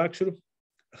the fracture,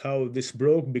 how this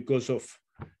broke because of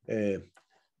the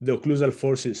occlusal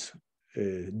forces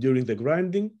during the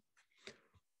grinding.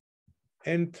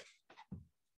 And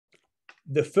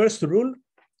the first rule,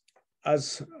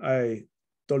 as I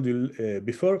told you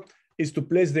before, is to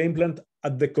place the implant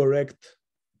at the correct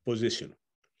position.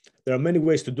 There are many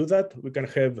ways to do that. We can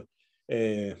have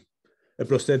a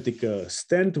prosthetic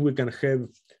stent. We can have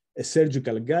a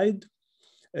surgical guide.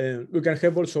 We can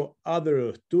have also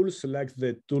other tools like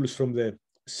the tools from the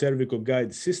cervical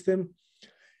guide system.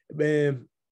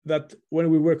 That when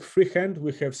we work freehand,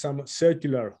 we have some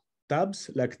circular tabs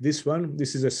like this one.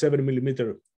 This is a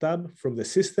 7mm tab from the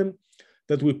system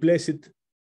that we place it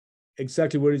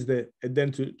exactly where is the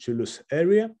edentulous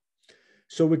area.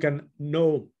 So we can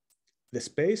know the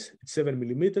space, it's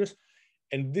 7mm.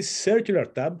 And this circular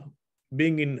tab,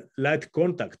 being in light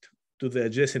contact to the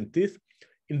adjacent teeth,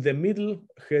 in the middle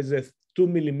has a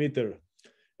 2mm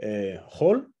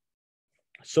hole.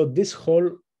 So this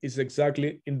hole is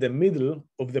exactly in the middle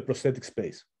of the prosthetic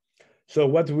space. So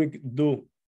what we do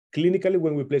clinically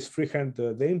when we place freehand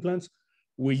the implants,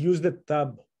 we use the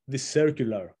tab, this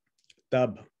circular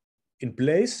tab in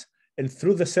place, and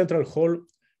through the central hole,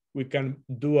 we can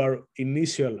do our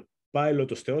initial pilot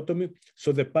osteotomy.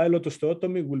 So the pilot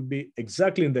osteotomy will be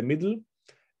exactly in the middle,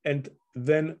 and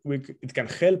then it can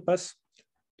help us,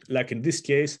 like in this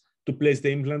case, to place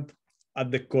the implant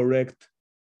at the correct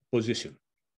position.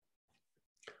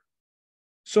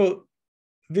 So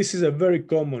this is a very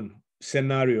common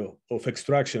scenario of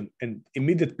extraction and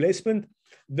immediate placement.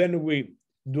 Then we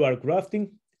do our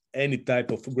grafting, any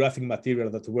type of grafting material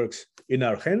that works in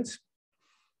our hands.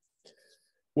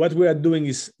 What we are doing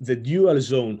is the dual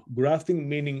zone grafting,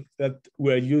 meaning that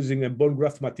we are using a bone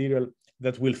graft material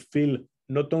that will fill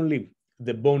not only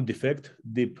the bone defect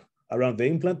deep around the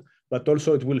implant, but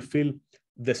also it will fill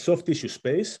the soft tissue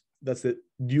space. That's the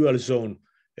dual zone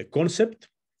concept.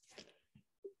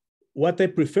 What I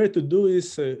prefer to do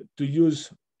is to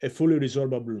use a fully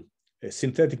resorbable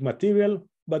synthetic material,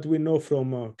 but we know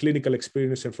from clinical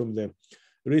experience and from the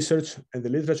research and the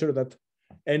literature that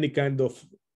any kind of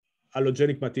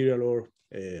allogenic material or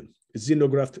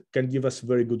xenograft can give us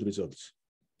very good results.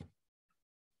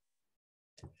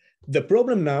 The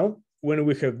problem now, when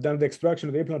we have done the extraction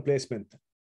of the implant placement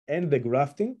and the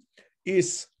grafting,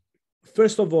 is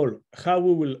first of all, how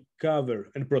we will cover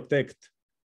and protect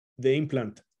the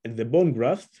implant and the bone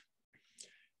graft,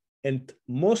 and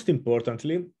most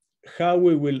importantly, how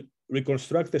we will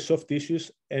reconstruct the soft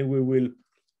tissues and we will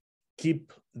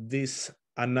keep this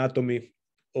anatomy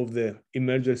of the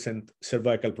emergence and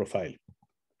cervical profile.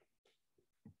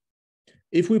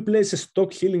 If we place a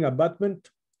stock healing abutment,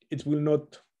 it will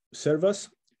not serve us.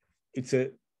 It's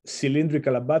a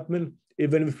cylindrical abutment.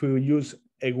 Even if we use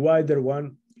a wider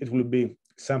one, it will be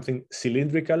something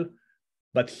cylindrical.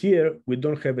 But here, we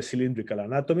don't have a cylindrical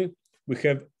anatomy. We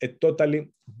have a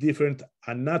totally different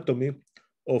anatomy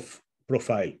of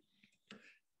profile.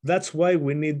 That's why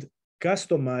we need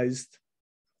customizable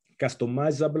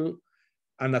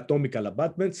anatomical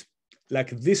abutments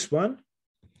like this one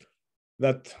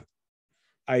that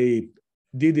I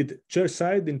did it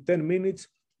chairside in 10 minutes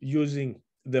using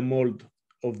the mold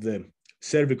of the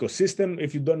cervical system.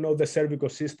 If you don't know the cervical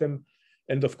system,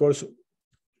 and of course,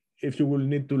 if you will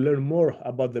need to learn more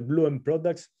about the Bluem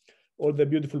products, all the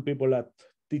beautiful people at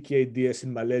TKDS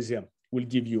in Malaysia will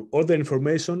give you all the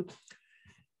information.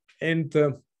 And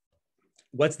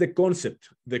what's the concept?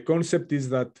 The concept is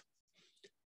that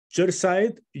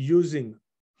chairside, using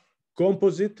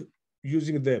composite,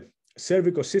 using the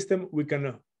cervical system, we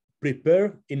can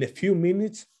prepare in a few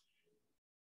minutes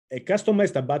a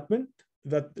customized abutment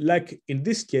that, like in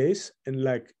this case, and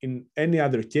like in any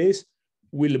other case,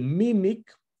 will mimic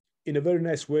in a very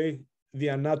nice way the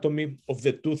anatomy of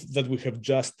the tooth that we have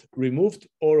just removed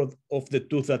or of the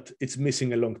tooth that it's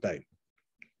missing a long time.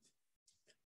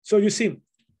 So you see,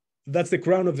 that's the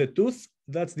crown of the tooth.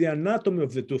 That's the anatomy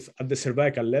of the tooth at the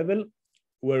cervical level,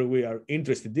 where we are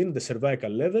interested in the cervical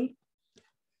level.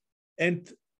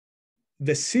 And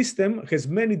the system has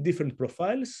many different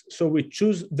profiles. So we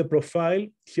choose the profile.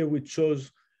 Here we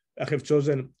chose I have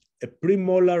chosen a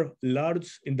premolar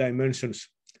large in dimensions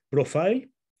profile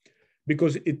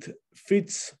because it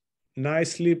fits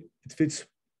nicely, it fits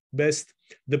best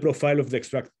the profile of the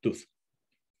extracted tooth.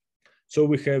 So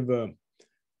we have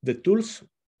the tools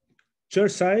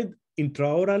chairside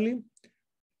intraorally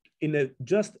in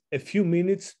just a few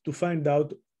minutes to find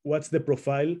out what's the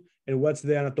profile and what's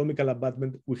the anatomical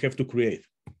abutment we have to create.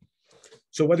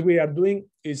 So what we are doing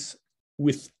is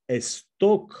with a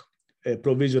stock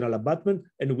provisional abutment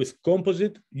and with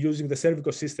composite using the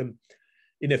cervical system,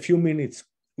 in a few minutes,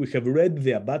 we have read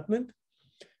the abutment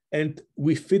and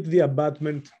we fit the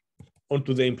abutment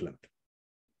onto the implant.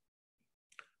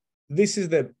 This is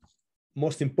the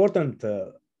most important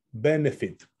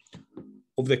benefit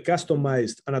of the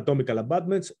customized anatomical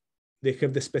abutments. They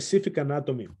have the specific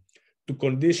anatomy to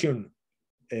condition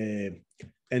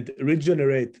and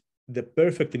regenerate the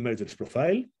perfect emergence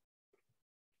profile.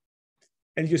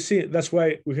 And you see, that's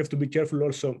why we have to be careful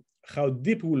also how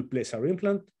deep we will place our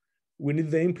implant. We need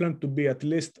the implant to be at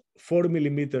least 4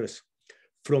 millimeters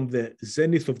from the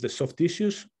zenith of the soft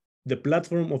tissues. The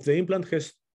platform of the implant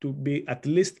has to be at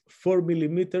least 4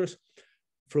 millimeters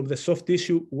from the soft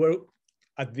tissue, where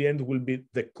at the end will be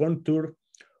the contour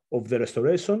of the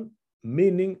restoration,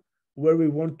 meaning where we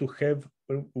want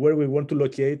to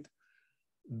locate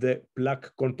the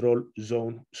plaque control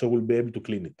zone, so we'll be able to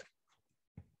clean it.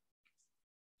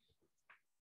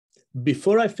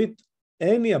 Before I fit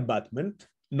any abutment,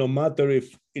 no matter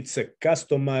if it's a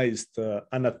customized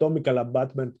anatomical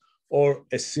abutment or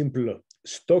a simple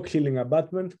stock healing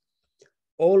abutment,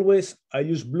 always I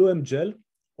use Bluem gel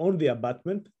on the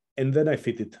abutment and then I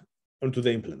fit it onto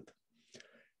the implant.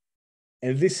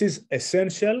 And this is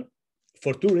essential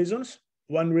for two reasons.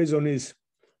 One reason is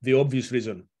the obvious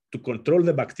reason, to control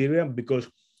the bacteria, because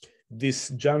this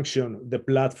junction, the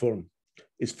platform,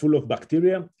 is full of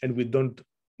bacteria and we don't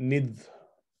need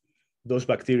those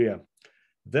bacteria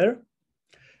there.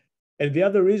 And the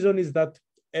other reason is that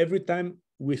every time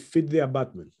we fit the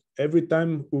abutment, every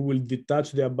time we will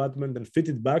detach the abutment and fit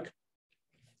it back,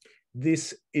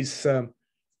 this is a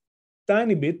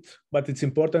tiny bit, but it's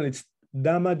important, it's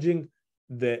damaging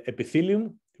the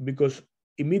epithelium, because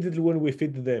immediately when we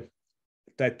fit the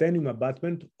titanium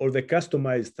abutment or the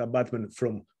customized abutment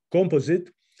from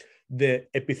composite, the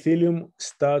epithelium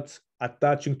starts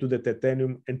attaching to the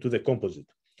titanium and to the composite.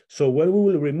 So when we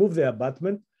will remove the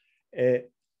abutment,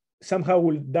 somehow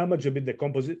will damage a bit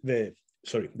the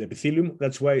epithelium.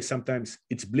 That's why sometimes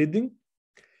it's bleeding.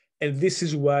 And this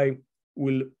is why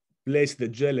we'll place the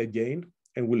gel again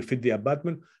and we'll fit the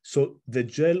abutment. So the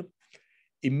gel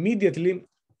immediately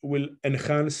will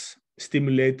enhance,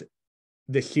 stimulate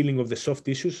the healing of the soft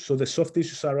tissues. So the soft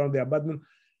tissues around the abutment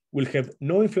will have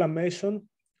no inflammation,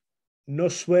 no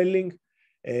swelling,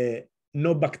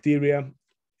 no bacteria,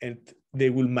 and they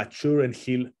will mature and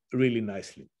heal really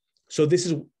nicely. So this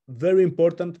is very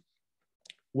important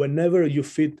whenever you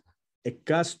fit a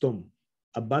custom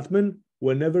abutment,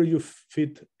 whenever you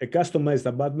fit a customized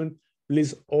abutment,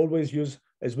 please always use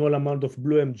a small amount of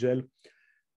Bluem gel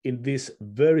in this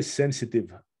very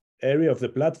sensitive area of the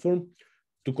platform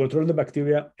to control the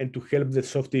bacteria and to help the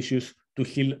soft tissues to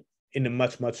heal in a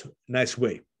much, much nice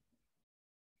way.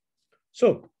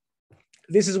 So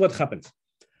this is what happens.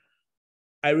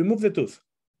 I remove the tooth.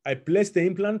 I place the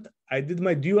implant. I did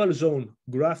my dual zone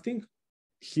grafting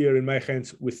here in my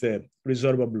hands with the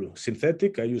resorbable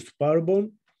synthetic. I used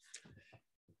Powerbone.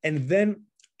 And then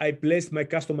I placed my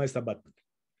customized abutment.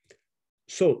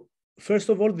 So first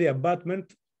of all, the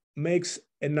abutment makes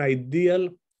an ideal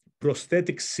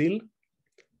prosthetic seal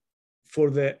for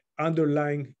the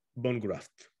underlying bone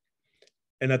graft.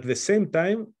 And at the same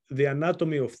time, the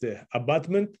anatomy of the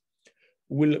abutment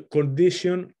will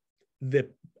condition the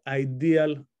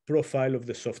ideal profile of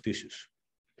the soft tissues.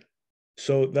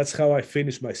 So that's how I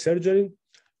finished my surgery.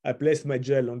 I placed my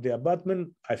gel on the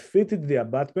abutment. I fitted the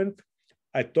abutment.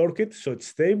 I torqued it so it's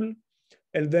stable.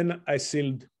 And then I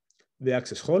sealed the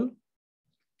access hole.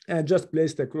 And I just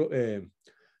placed a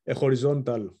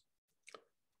horizontal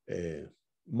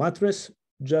mattress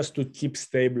just to keep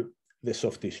stable the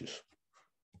soft tissues.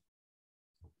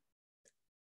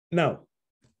 Now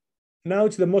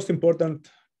it's the most important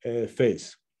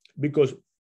phase, because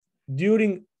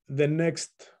during the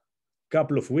next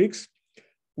couple of weeks,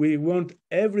 we want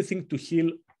everything to heal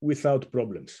without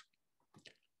problems.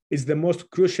 It's the most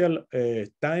crucial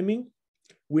timing.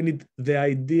 We need the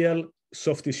ideal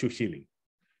soft tissue healing.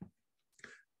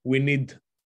 We need,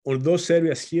 on those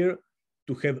areas here,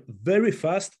 to have very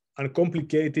fast,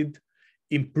 uncomplicated,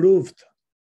 improved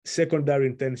secondary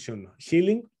intention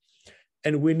healing.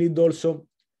 And we need also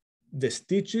the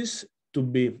stitches to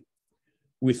be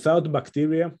without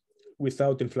bacteria,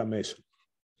 without inflammation.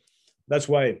 That's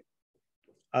why,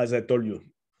 as I told you,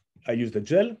 I use the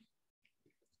gel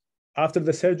after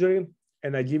the surgery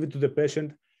and I give it to the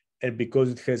patient. And because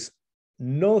it has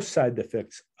no side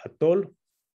effects at all,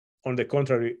 on the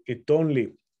contrary, it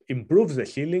only improves the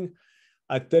healing,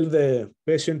 I tell the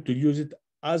patient to use it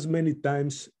as many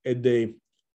times a day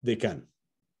they can.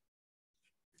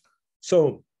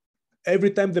 So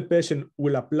every time the patient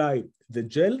will apply the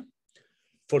gel,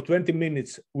 for 20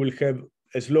 minutes, we'll have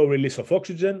a slow release of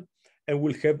oxygen and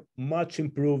we'll have much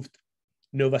improved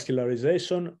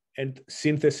neovascularization and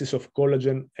synthesis of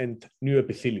collagen and new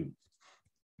epithelium.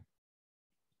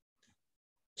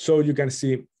 So you can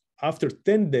see after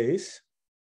 10 days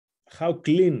how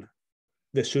clean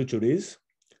the suture is.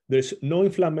 There's no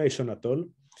inflammation at all.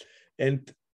 And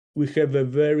we have a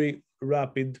very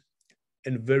rapid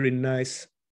and very nice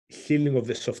healing of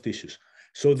the soft tissues.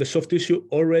 So the soft tissue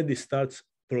already starts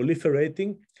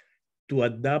proliferating to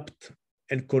adapt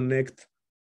and connect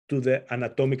to the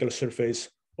anatomical surface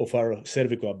of our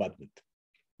cervical abutment.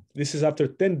 This is after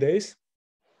 10 days.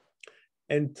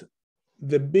 And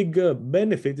the big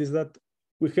benefit is that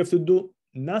we have to do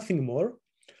nothing more.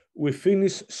 We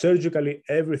finish surgically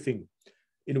everything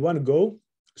in one go.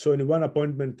 So in one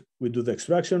appointment, we do the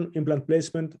extraction, implant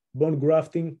placement, bone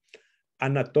grafting,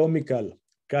 anatomical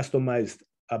customized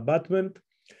abutment,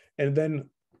 and then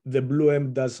the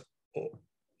Bluem does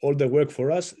all the work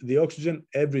for us. The oxygen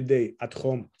every day at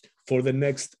home for the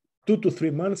next 2 to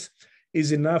 3 months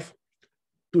is enough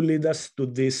to lead us to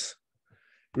this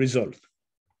result.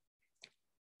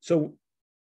 So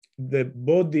the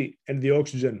body and the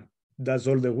oxygen does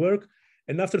all the work.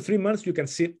 And after 3 months, you can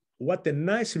see what a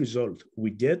nice result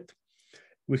we get.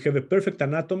 We have a perfect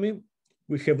anatomy.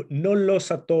 We have no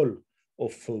loss at all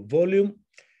of volume,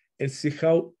 and see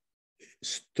how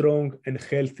strong and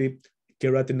healthy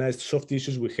keratinized soft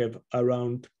tissues we have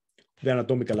around the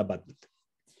anatomical abutment.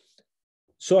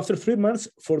 So after 3 months,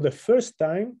 for the first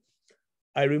time,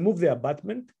 I remove the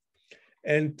abutment,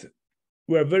 and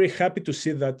we're very happy to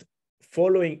see that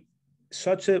following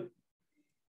such a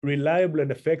reliable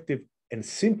and effective and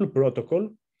simple protocol,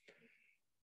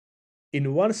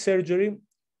 in one surgery,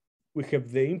 we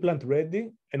have the implant ready,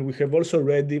 and we have also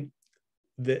ready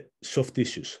the soft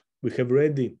tissues. We have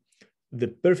ready the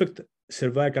perfect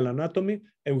cervical anatomy,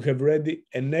 and we have ready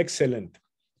an excellent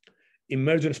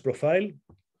emergence profile.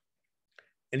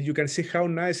 And you can see how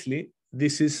nicely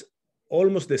this is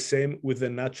almost the same with the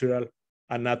natural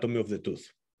anatomy of the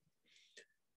tooth.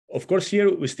 Of course,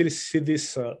 here we still see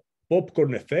this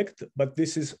popcorn effect, but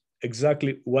this is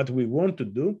exactly what we want to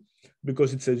do,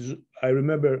 because it's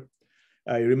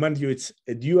I remind you, it's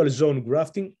a dual zone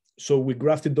grafting. So we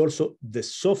grafted also the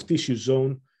soft tissue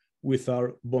zone with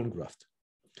our bone graft.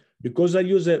 Because I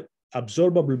use an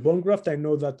absorbable bone graft, I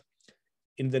know that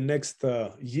in the next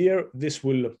year, this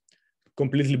will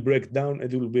completely break down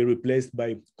and it will be replaced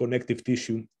by connective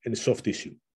tissue and soft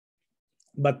tissue.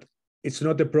 But it's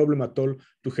not a problem at all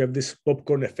to have this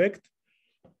popcorn effect.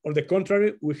 On the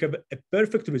contrary, we have a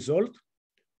perfect result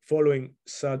following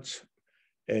such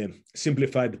a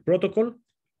simplified protocol.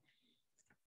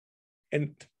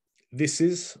 And this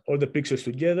is all the pictures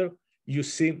together. You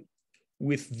see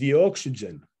with the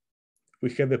oxygen,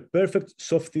 we have a perfect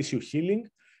soft tissue healing.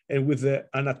 And with the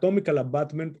anatomical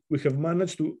abutment, we have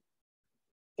managed to,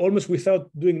 almost without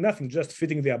doing nothing, just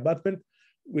fitting the abutment,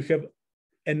 we have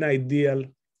an ideal,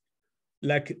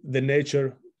 like the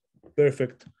nature,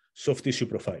 perfect soft tissue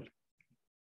profile.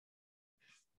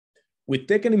 We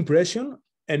take an impression,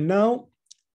 and now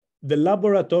the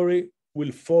laboratory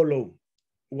will follow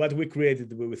what we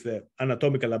created with the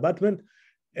anatomical abutment.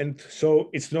 And so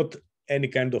it's not any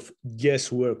kind of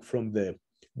guesswork from the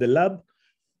lab.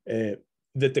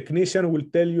 The technician will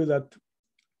tell you that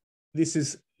this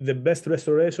is the best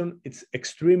restoration. It's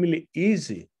extremely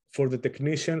easy for the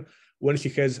technician when he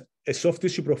has a soft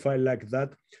tissue profile like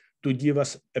that to give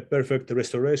us a perfect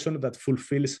restoration that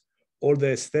fulfills all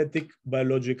the aesthetic,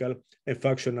 biological, and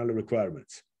functional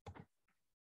requirements.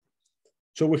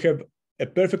 So we have a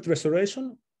perfect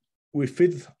restoration. We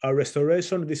fit our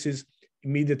restoration. This is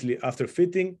immediately after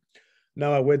fitting.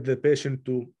 Now I wait the patient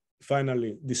to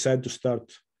finally decide to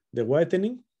start the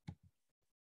whitening.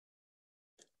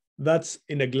 That's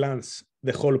in a glance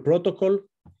the whole protocol,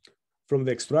 from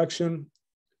the extraction,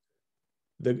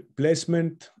 the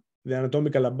placement, the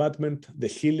anatomical abutment, the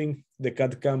healing, the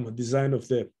CAD/CAM design of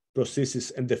the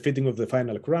prosthesis, and the fitting of the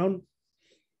final crown.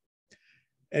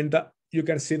 And you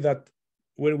can see that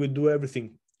when we do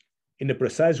everything in a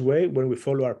precise way, when we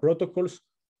follow our protocols,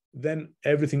 then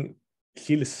everything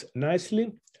heals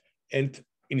nicely. And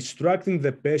instructing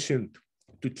the patient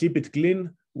to keep it clean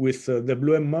with the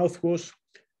Bluem mouthwash,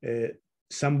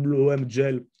 some Bluem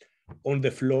gel on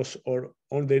the floss or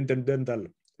on the interdental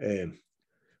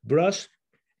brush.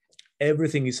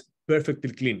 Everything is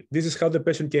perfectly clean. This is how the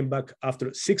patient came back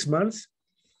after 6 months.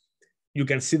 You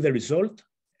can see the result.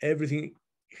 Everything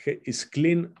is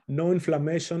clean, no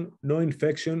inflammation, no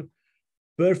infection,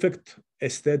 perfect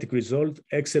aesthetic result,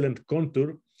 excellent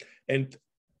contour. And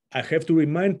I have to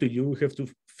remind to you, we have to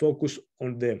focus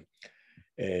on the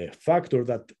factor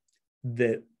that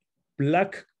the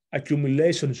plaque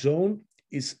accumulation zone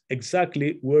is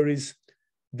exactly where is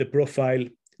the profile,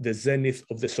 the zenith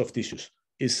of the soft tissues.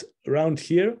 Is around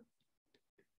here,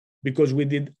 because we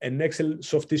did an excellent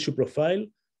soft tissue profile,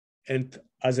 and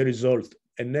as a result,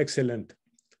 an excellent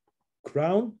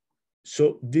crown.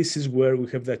 So this is where we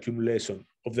have the accumulation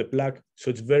of the plaque. So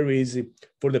it's very easy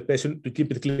for the patient to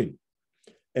keep it clean.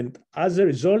 And as a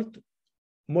result,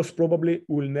 most probably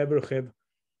we will never have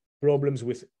problems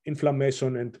with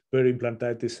inflammation and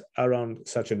peri-implantitis around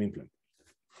such an implant.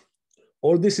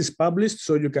 All this is published,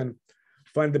 so you can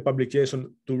find the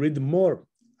publication to read more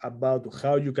about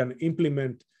how you can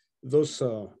implement those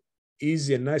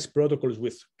easy and nice protocols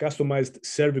with customized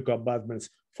cervical abutments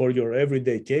for your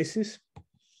everyday cases.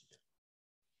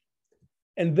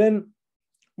 And then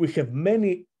we have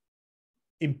many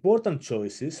important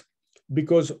choices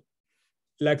because,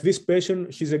 like this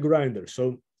patient, he's a grinder.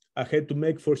 So I had to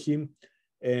make for him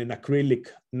an acrylic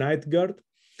night guard,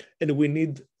 and we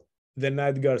need the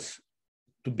night guards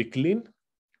to be clean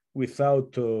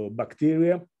without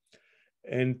bacteria.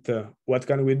 And what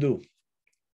can we do?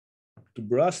 To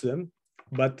brush them,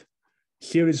 but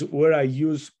here is where I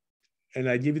use, and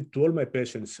I give it to all my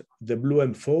patients, the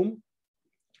Bluem foam.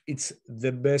 It's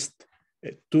the best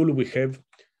tool we have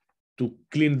to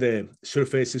clean the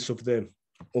surfaces of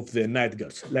the night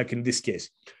guards, like in this case.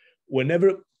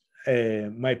 Whenever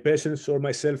my patients or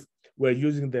myself were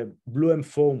using the Bluem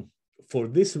foam for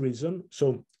this reason,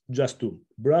 so just to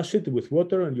brush it with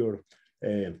water and your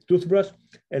toothbrush,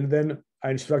 and then I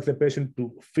instruct the patient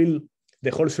to fill the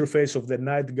whole surface of the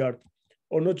night guard,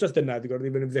 or not just the night guard,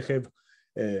 even if they have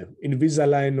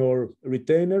Invisalign or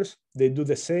retainers, they do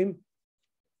the same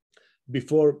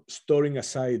before storing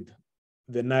aside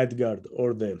the night guard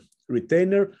or the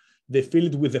retainer. They fill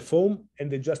it with the foam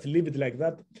and they just leave it like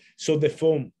that. So the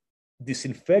foam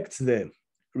disinfects the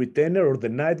retainer or the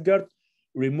night guard,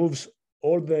 removes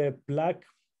all the plaque,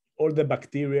 all the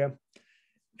bacteria,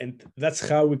 and that's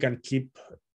how we can keep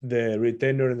the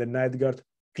retainer and the night guard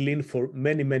clean for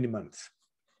many, many months.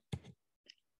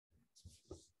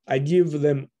 I give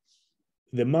them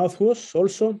the mouthwash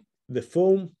also, the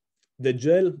foam, the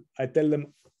gel. I tell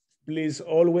them, please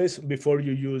always, before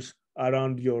you use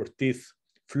around your teeth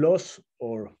floss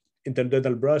or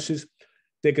interdental brushes,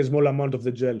 take a small amount of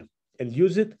the gel and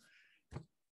use it.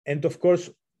 And of course,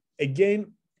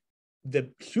 again,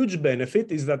 the huge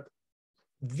benefit is that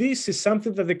this is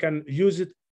something that they can use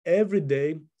it every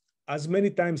day, as many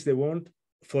times they want,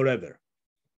 forever.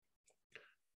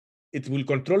 It will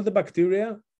control the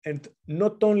bacteria, and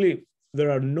not only there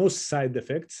are no side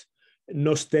effects,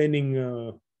 no staining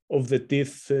of the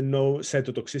teeth, no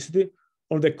cytotoxicity.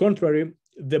 On the contrary,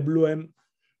 the Bluem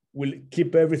will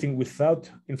keep everything without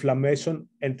inflammation,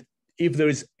 and if there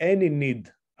is any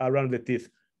need around the teeth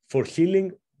for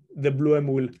healing, the Bluem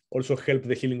will also help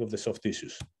the healing of the soft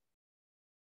tissues.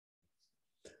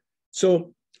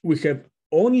 So we have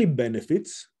only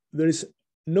benefits. There is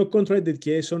no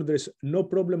contraindication. There is no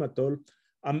problem at all.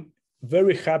 I'm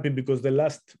very happy because the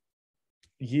last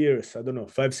years, I don't know,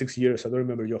 5-6 years, I don't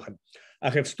remember, Johan, I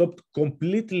have stopped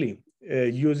completely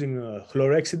using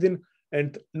chlorhexidine,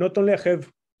 and not only I have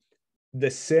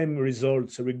the same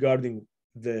results regarding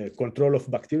the control of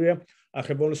bacteria, I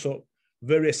have also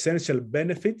very essential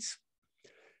benefits.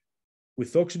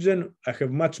 With oxygen, I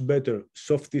have much better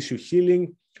soft tissue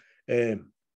healing,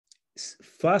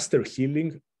 faster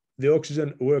healing. The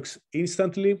oxygen works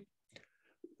instantly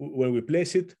when we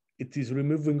place it. It is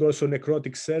removing also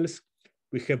necrotic cells.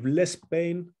 We have less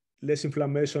pain, less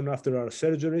inflammation after our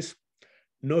surgeries,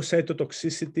 no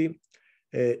cytotoxicity,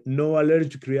 no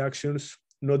allergic reactions,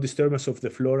 no disturbance of the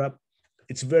flora.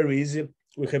 It's very easy.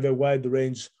 We have a wide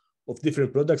range of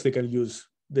different products. They can use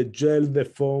the gel, the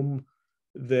foam,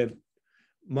 the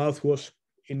mouthwash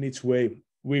in each way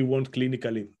we want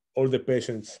clinically. All the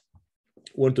patients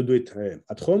want to do it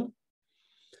at home.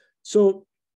 So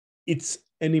it's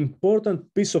an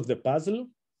important piece of the puzzle.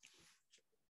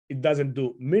 It doesn't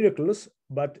do miracles,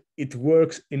 but it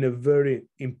works in a very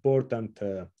important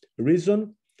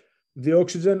reason. The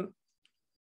oxygen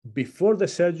before the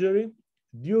surgery,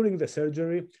 during the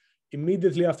surgery,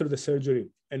 immediately after the surgery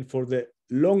and for the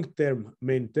long-term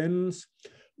maintenance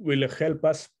will help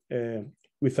us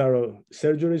with our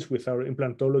surgeries, with our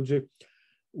implantology,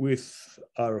 with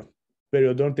our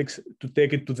periodontics to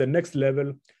take it to the next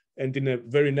level and in a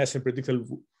very nice and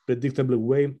predictable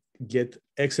way get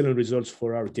excellent results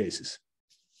for our cases.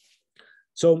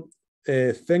 So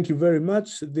thank you very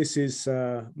much. This is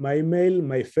my email,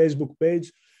 my Facebook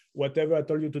page, whatever I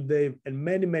told you today, and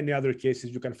many, many other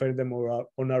cases. You can find them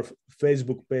on our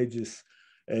Facebook pages,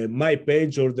 my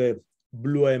page or the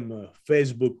Bluem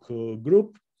Facebook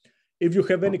group. If you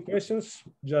have any questions,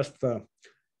 just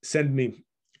send me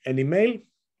an email.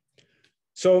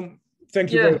 So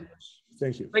thank you very much.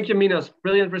 Thank you. Thank you, Minas.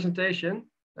 Brilliant presentation.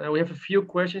 We have a few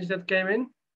questions that came in.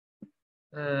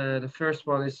 The first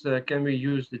one is, can we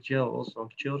use the gel also on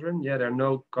children? Yeah, there are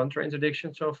no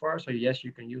contra-interdictions so far. So yes,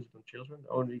 you can use it on children. The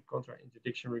only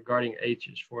contra-interdiction regarding age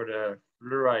is for the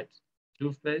fluoride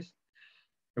toothpaste.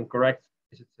 If I'm correct,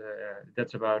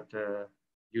 that's about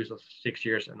use of 6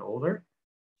 years and older.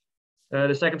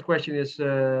 The second question is,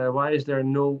 why is there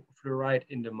no fluoride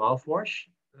in the mouthwash?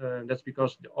 That's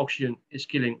because the oxygen is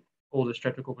killing all the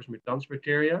Streptococcus mutans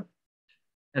bacteria.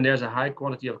 And there's a high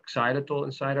quality of xylitol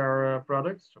inside our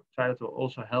products. So xylitol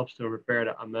also helps to repair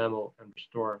the enamel and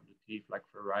restore the teeth like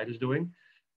fluoride is doing.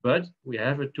 But we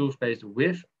have a toothpaste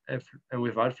with and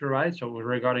without fluoride. So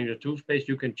regarding the toothpaste,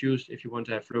 you can choose if you want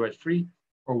to have fluoride-free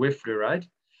or with fluoride.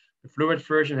 The fluoride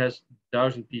version has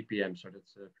 1000 ppm, so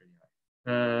that's pretty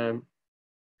high.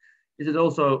 Is it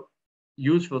also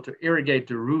useful to irrigate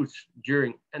the roots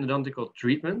during endodontical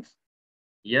treatment?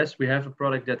 Yes, we have a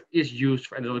product that is used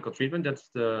for endodontical treatment. That's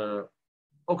the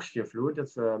oxygen fluid.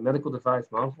 That's a medical device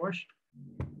mouthwash.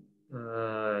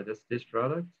 That's this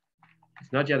product.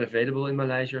 It's not yet available in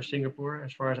Malaysia or Singapore,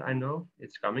 as far as I know.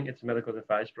 It's coming. It's a medical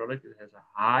device product. It has a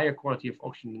higher quality of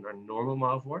oxygen than our normal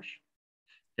mouthwash.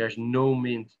 There's no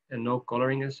mint and no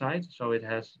coloring inside. So it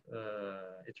has,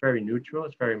 it's very neutral.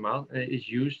 It's very mild. And it is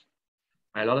used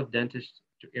by a lot of dentists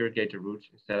to irrigate the roots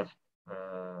instead of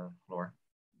floor.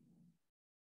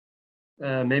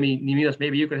 Maybe Niemilas,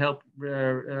 maybe you can help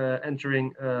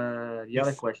answering the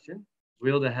other question.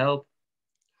 Will the help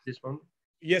this one?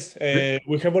 Yes,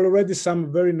 we have already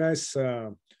some very nice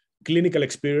clinical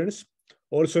experience.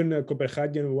 Also in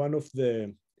Copenhagen, one of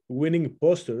the winning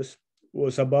posters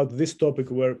was about this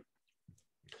topic where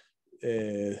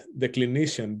the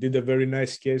clinician did a very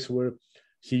nice case where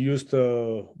he used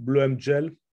Bluem gel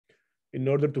in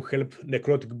order to help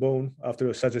necrotic bone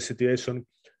after such a situation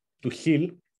to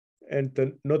heal.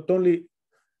 And not only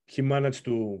he managed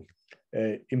to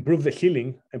improve the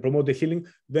healing and promote the healing,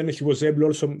 then he was able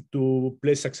also to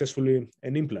place successfully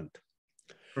an implant.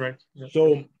 Correct. Yeah.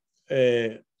 So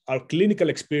our clinical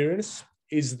experience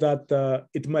is that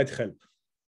it might help.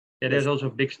 Yeah, there's also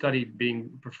a big study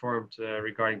being performed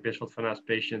regarding Bisphalt Fanas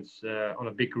patients on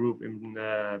a big group in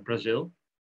Brazil,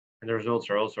 and the results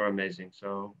are also amazing.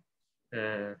 So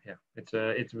yeah,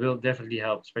 it will definitely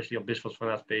help, especially on Bisphalt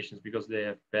Fanas patients because they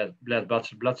have bad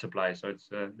blood supply. So it's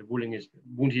the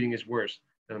wound healing is worse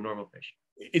than a normal patient.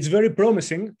 It's very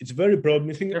promising. It's very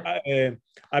promising. Yeah.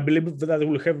 I believe that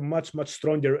we'll have much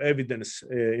estrnger evidence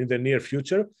in the near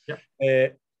future. Yeah.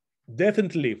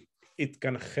 Definitely, it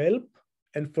can help.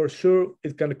 And for sure,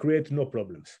 it can create no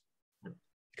problems. It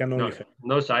can only help.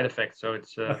 No side effects. So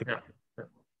it's yeah.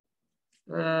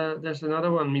 There's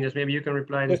another one, Minas. Maybe you can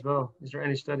reply as well. Is there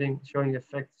any study showing the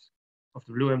effects of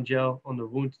the Bluem gel on the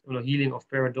wound, on the healing of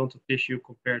periodontal tissue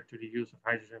compared to the use of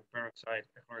hydrogen peroxide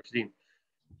and chlorhexidine?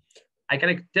 I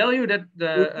can tell you that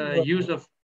the use of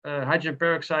hydrogen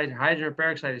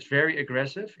peroxide is very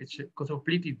aggressive. It's a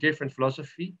completely different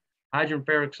philosophy. Hydrogen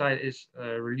peroxide is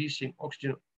releasing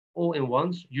oxygen all in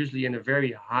once, usually in a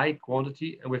very high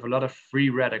quantity and with a lot of free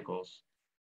radicals.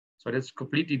 So that's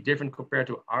completely different compared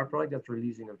to our product that's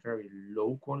releasing a very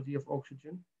low quantity of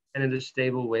oxygen and in a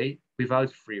stable way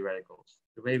without free radicals.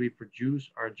 The way we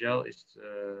produce our gel is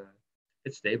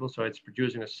it's stable, so it's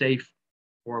producing a safe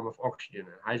form of oxygen.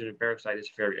 And hydrogen peroxide is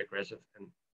very aggressive and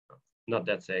not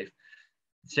that safe.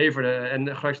 It's safer, and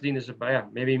chlorhexidine is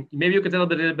maybe you could tell a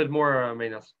little bit more,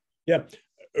 Minas. Yeah,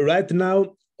 right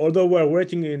now, although we're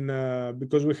working in,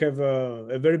 because we have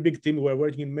a very big team, we're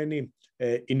working in many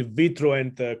in vitro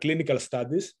and clinical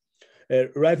studies.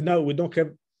 Right now, we don't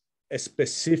have a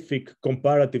specific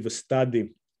comparative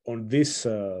study on this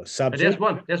subject.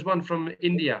 There's one from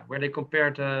India where they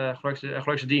compared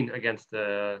chlorhexidine against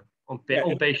on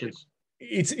patients.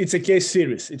 It's a case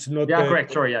series. It's not. Yeah,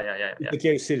 correct. Sorry. Yeah. It's a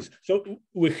case series. So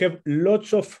we have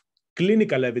lots of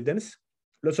clinical evidence.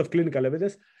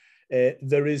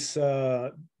 There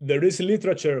is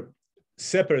literature,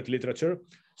 separate literature.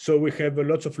 So we have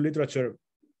lots of literature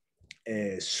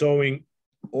showing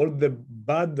all the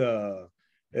bad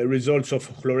results of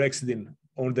chlorhexidine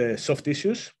on the soft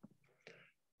tissues.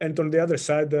 And on the other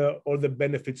side, all the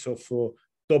benefits of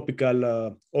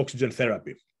topical oxygen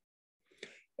therapy.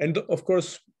 And of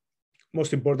course,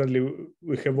 most importantly,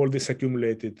 we have all this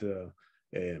accumulated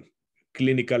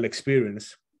clinical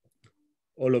experience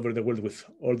all over the world with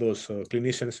all those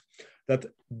clinicians that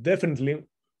definitely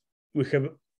we have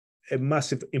a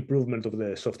massive improvement of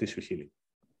the soft tissue healing.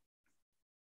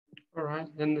 All right,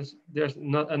 then there's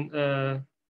not another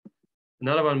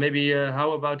one. Maybe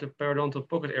how about the periodontal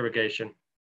pocket irrigation?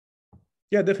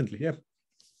 Yeah, definitely.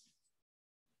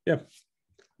 Yeah.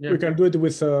 We can do it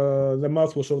with the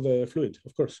mouthwash or the fluid,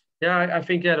 of course. Yeah, I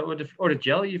think or the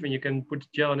gel even. You can put the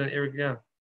gel and then irrigate.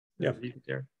 Yeah. Leave it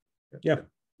there. Yeah.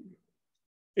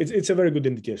 It's a very good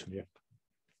indication. Yeah.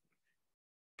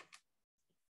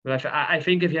 But I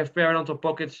think if you have periodontal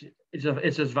pockets,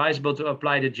 it's advisable to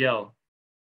apply the gel,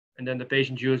 and then the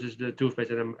patient uses the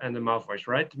toothpaste and the mouthwash,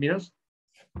 right, Minas?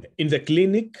 In the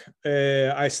clinic,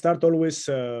 I start always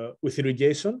with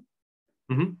irrigation.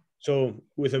 Mm-hmm. So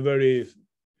with a very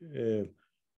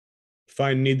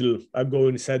fine needle, I go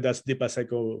inside as deep as I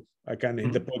can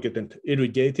in the pocket and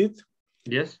irrigate it.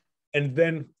 Yes. And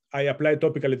then I apply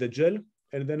topically the gel,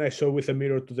 and then I show with a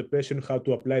mirror to the patient how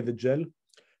to apply the gel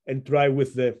and try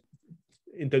with the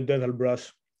interdental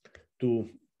brush to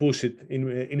push it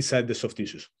inside the soft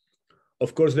tissues.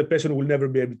 Of course, the patient will never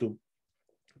be able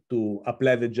to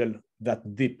apply the gel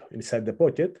that deep inside the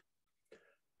pocket.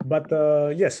 But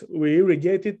yes, we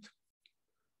irrigate it.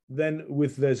 Then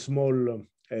with the small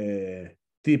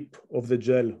tip of the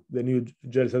gel, the new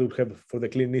gels that we have for the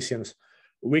clinicians,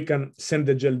 we can send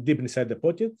the gel deep inside the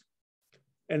pocket.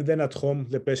 And then at home,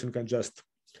 the patient can just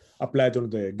apply it on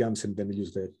the gums and then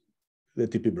use the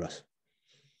TP brush.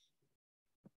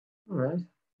 All right,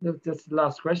 that's the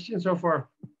last question so far.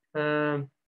 Then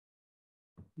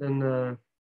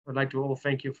I'd like to all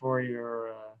thank you for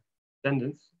your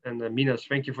attendance, and Minas,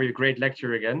 thank you for your great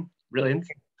lecture again. Brilliant,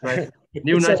 nice,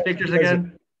 nice pictures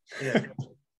again. Yeah,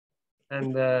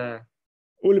 and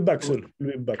we'll be back soon.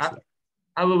 We'll be back soon.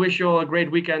 I will wish you all a great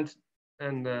weekend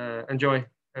and enjoy,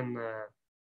 and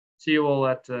see you all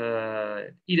at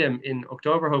EDEM in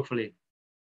October, hopefully.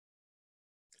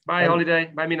 Bye,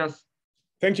 Holiday. Bye, Minas.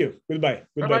 Thank you. Goodbye.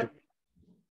 Goodbye. Bye-bye.